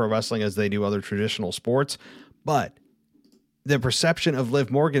much in pro wrestling as they do other traditional sports. But the perception of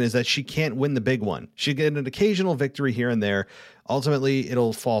Liv Morgan is that she can't win the big one. She'll get an occasional victory here and there. Ultimately,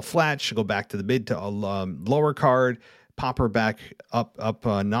 it'll fall flat. She'll go back to the mid to lower card, pop her back up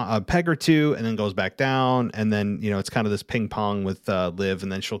a peg or two, and then goes back down. And then, it's kind of this ping pong with Liv,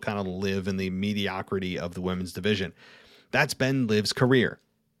 and then she'll kind of live in the mediocrity of the women's division. That's been Liv's career.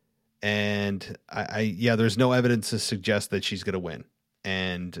 And there's no evidence to suggest that she's going to win.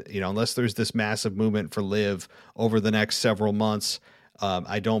 And, unless there's this massive movement for Liv over the next several months,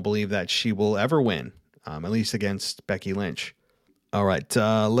 I don't believe that she will ever win, at least against Becky Lynch. All right,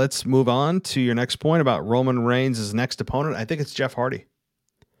 let's move on to your next point about Roman Reigns' next opponent. I think it's Jeff Hardy.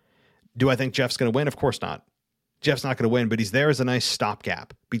 Do I think Jeff's going to win? Of course not. Jeff's not going to win, but he's there as a nice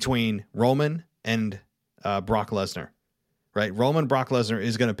stopgap between Roman and Brock Lesnar. Right? Brock Lesnar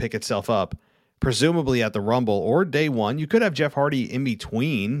is going to pick itself up, presumably at the Rumble or day one. You could have Jeff Hardy in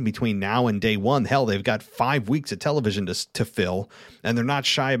between now and day one. Hell, they've got 5 weeks of television to fill, and they're not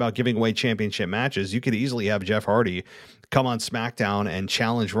shy about giving away championship matches. You could easily have Jeff Hardy come on SmackDown and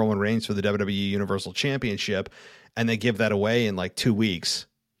challenge Roman Reigns for the WWE Universal Championship, and they give that away in like 2 weeks.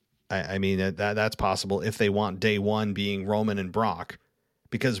 I mean, that's possible if they want day one being Roman and Brock.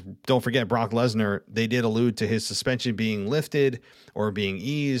 Because don't forget, Brock Lesnar, they did allude to his suspension being lifted or being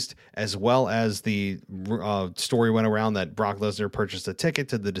eased, as well as the story went around that Brock Lesnar purchased a ticket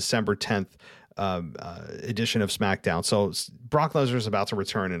to the December 10th edition of SmackDown. So Brock Lesnar is about to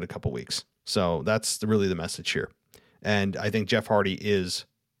return in a couple weeks. So that's really the message here. And I think Jeff Hardy is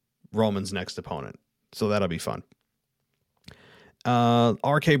Roman's next opponent. So that'll be fun.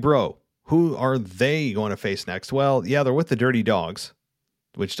 RK Bro, who are they going to face next? Well, yeah, they're with the Dirty Dogs,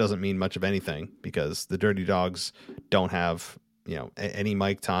 which doesn't mean much of anything because the Dirty Dogs don't have, any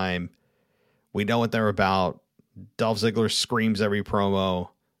mic time. We know what they're about. Dolph Ziggler screams every promo.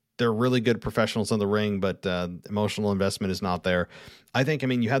 They're really good professionals in the ring, but emotional investment is not there.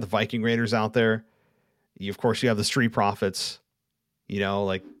 You have the Viking Raiders out there. Of course, you have the Street Profits.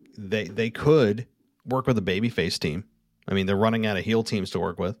 They could work with a babyface team. They're running out of heel teams to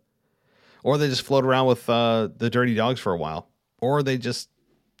work with. Or they just float around with the Dirty Dogs for a while. Or they just,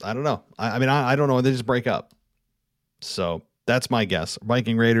 I don't know. I don't know. They just break up. So that's my guess.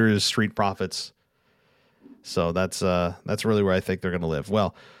 Viking Raiders, Street Profits. So that's really where I think they're going to live.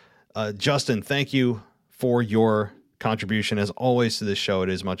 Well, Justin, thank you for your contribution as always to this show. It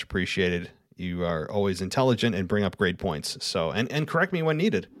is much appreciated. You are always intelligent and bring up great points. So, and correct me when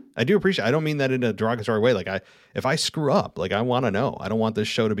needed. I do appreciate it. I don't mean that in a derogatory way. If I screw up, I want to know. I don't want this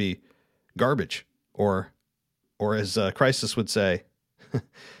show to be garbage or as Crisis would say,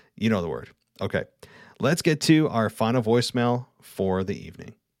 you know the word. Okay. let's get to our final voicemail for the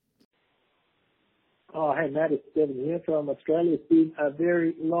evening. Oh, hey, Matt, it's Devin here from Australia. It's been a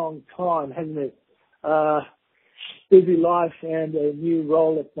very long time, hasn't it? Busy life and a new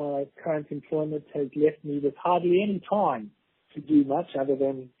role at my current employment has left me with hardly any time to do much other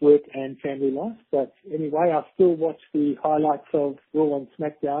than work and family life. But anyway, I still watch the highlights of Raw and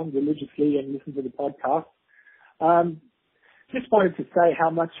SmackDown religiously and listen to the podcast. Just wanted to say how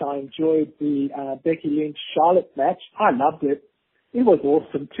much I enjoyed the Becky Lynch-Charlotte match. I loved it. It was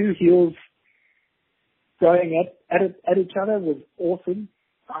awesome. Two heels going at each other was awesome.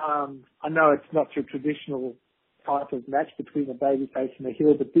 I know it's not your traditional type of match between a babyface and a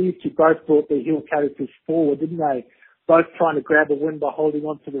heel, but these two both brought their heel characters forward, didn't they? Both trying to grab a win by holding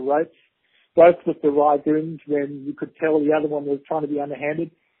on to the ropes, both with the right grins when you could tell the other one was trying to be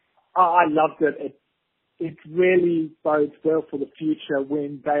underhanded. I loved it. It really bodes well for the future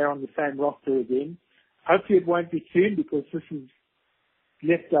when they are on the same roster again. Hopefully it won't be soon, because this has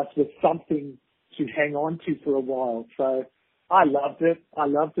left us with something to hang on to for a while. So I loved it.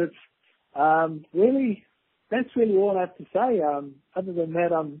 Really, that's really all I have to say. Other than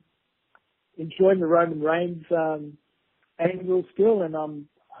that, I'm enjoying the Roman Reigns angle still, and I'm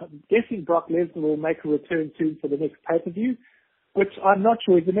guessing Brock Lesnar will make a return soon for the next pay-per-view, which I'm not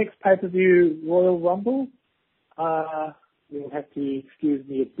sure. Is the next pay-per-view Royal Rumble? You'll have to excuse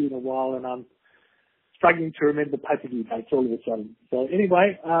me. It's been a while, and I'm struggling to remember pay-per-view dates all of a sudden. So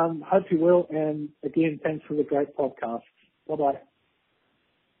anyway, hope you will, and again, thanks for the great podcast. Bye-bye.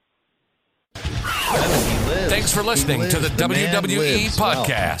 Thanks for listening to the WWE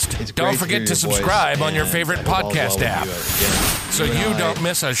Podcast. Don't forget to subscribe on your favorite podcast app so you don't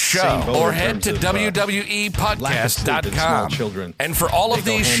miss a show, or head to WWEpodcast.com. And for all of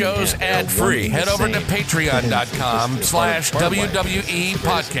these shows ad-free, head over to patreon.com/WWE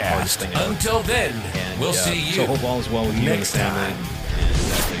Podcast. Until then, we'll see you so hope all is well with you next time.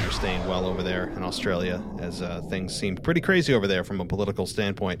 And you're staying well over there in Australia, as things seem pretty crazy over there from a political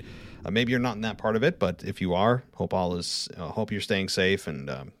standpoint. Maybe you're not in that part of it, but if you are, hope you're staying safe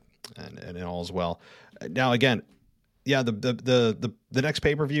and all is well. Now, again, yeah, the next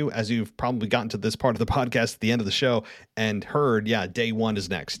pay-per-view, as you've probably gotten to this part of the podcast at the end of the show and heard, yeah, day one is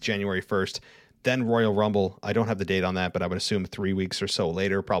next, January 1st. Then Royal Rumble. I don't have the date on that, but I would assume 3 weeks or so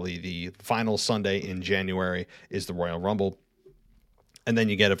later, probably the final Sunday in January is the Royal Rumble. And then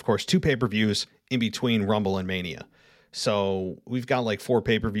you get, of course, 2 pay-per-views in between Rumble and Mania. So we've got like 4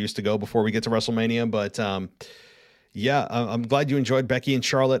 pay-per-views to go before we get to WrestleMania. But yeah, I'm glad you enjoyed Becky and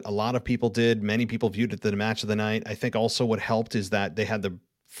Charlotte. A lot of people did. Many people viewed it the match of the night. I think also what helped is that they had the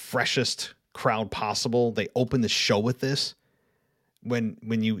freshest crowd possible. They opened the show with this. When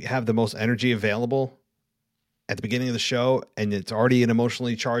you have the most energy available at the beginning of the show and it's already an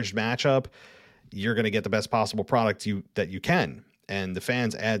emotionally charged matchup, you're going to get the best possible product that you can. And the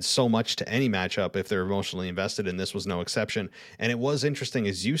fans add so much to any matchup if they're emotionally invested, and this was no exception. And it was interesting,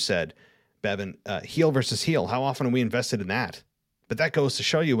 as you said, Bevan, heel versus heel. How often are we invested in that? But that goes to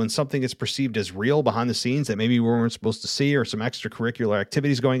show you when something is perceived as real behind the scenes that maybe we weren't supposed to see, or some extracurricular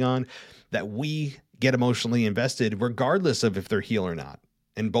activities going on, that we get emotionally invested regardless of if they're heel or not,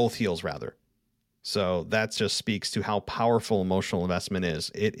 and both heels rather. So that just speaks to how powerful emotional investment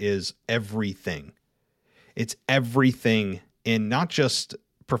is. It is everything. It's everything in not just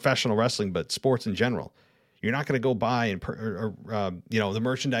professional wrestling, but sports in general. You're not going to go buy and the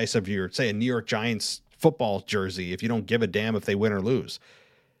merchandise of your, say, a New York Giants football jersey if you don't give a damn if they win or lose.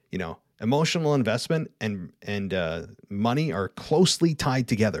 You know, emotional investment and money are closely tied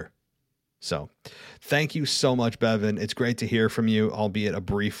together. So thank you so much, Bevan. It's great to hear from you, albeit a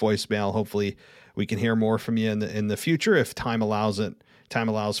brief voicemail. Hopefully we can hear more from you in the future if time allows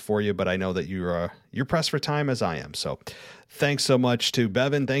for you, but I know that you're pressed for time as I am. So thanks so much to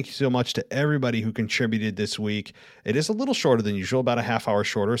Bevan. Thank you so much to everybody who contributed this week. It is a little shorter than usual, about a half hour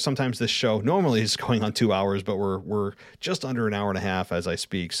shorter. Sometimes this show normally is going on 2 hours, but we're just under an hour and a half as I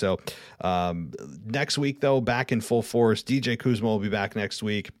speak. So next week, though, back in full force. DJ Kuzma will be back next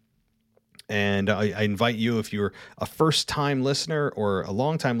week. And I invite you, if you're a first-time listener or a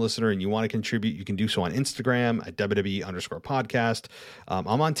long-time listener and you want to contribute, you can do so on Instagram at WWE_podcast.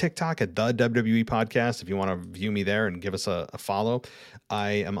 I'm on TikTok at the WWE Podcast if you want to view me there and give us a follow.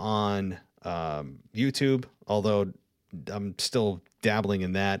 I am on YouTube, although I'm still dabbling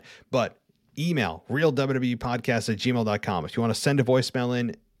in that. But email, realwwepodcast@gmail.com. If you want to send a voicemail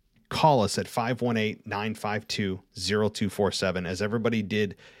in, call us at 518-952-0247, as everybody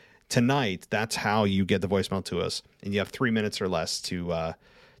did tonight. That's how you get the voicemail to us, and you have 3 minutes or less to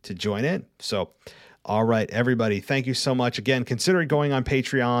join in. So All right, everybody, thank you so much. Again, consider going on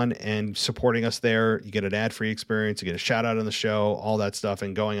Patreon and supporting us there. You get an ad-free experience. You get a shout-out on the show, all that stuff,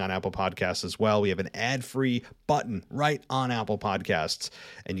 and going on Apple Podcasts as well. We have an ad-free button right on Apple Podcasts,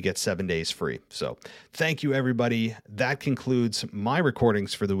 and you get 7 days free. So thank you, everybody. That concludes my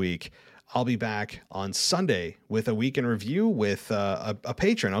recordings for the week. I'll be back on Sunday with a week in review with a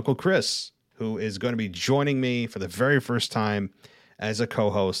patron, Uncle Chris, who is going to be joining me for the very first time as a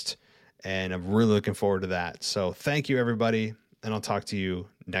co-host. And I'm really looking forward to that. So thank you, everybody, and I'll talk to you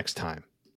next time.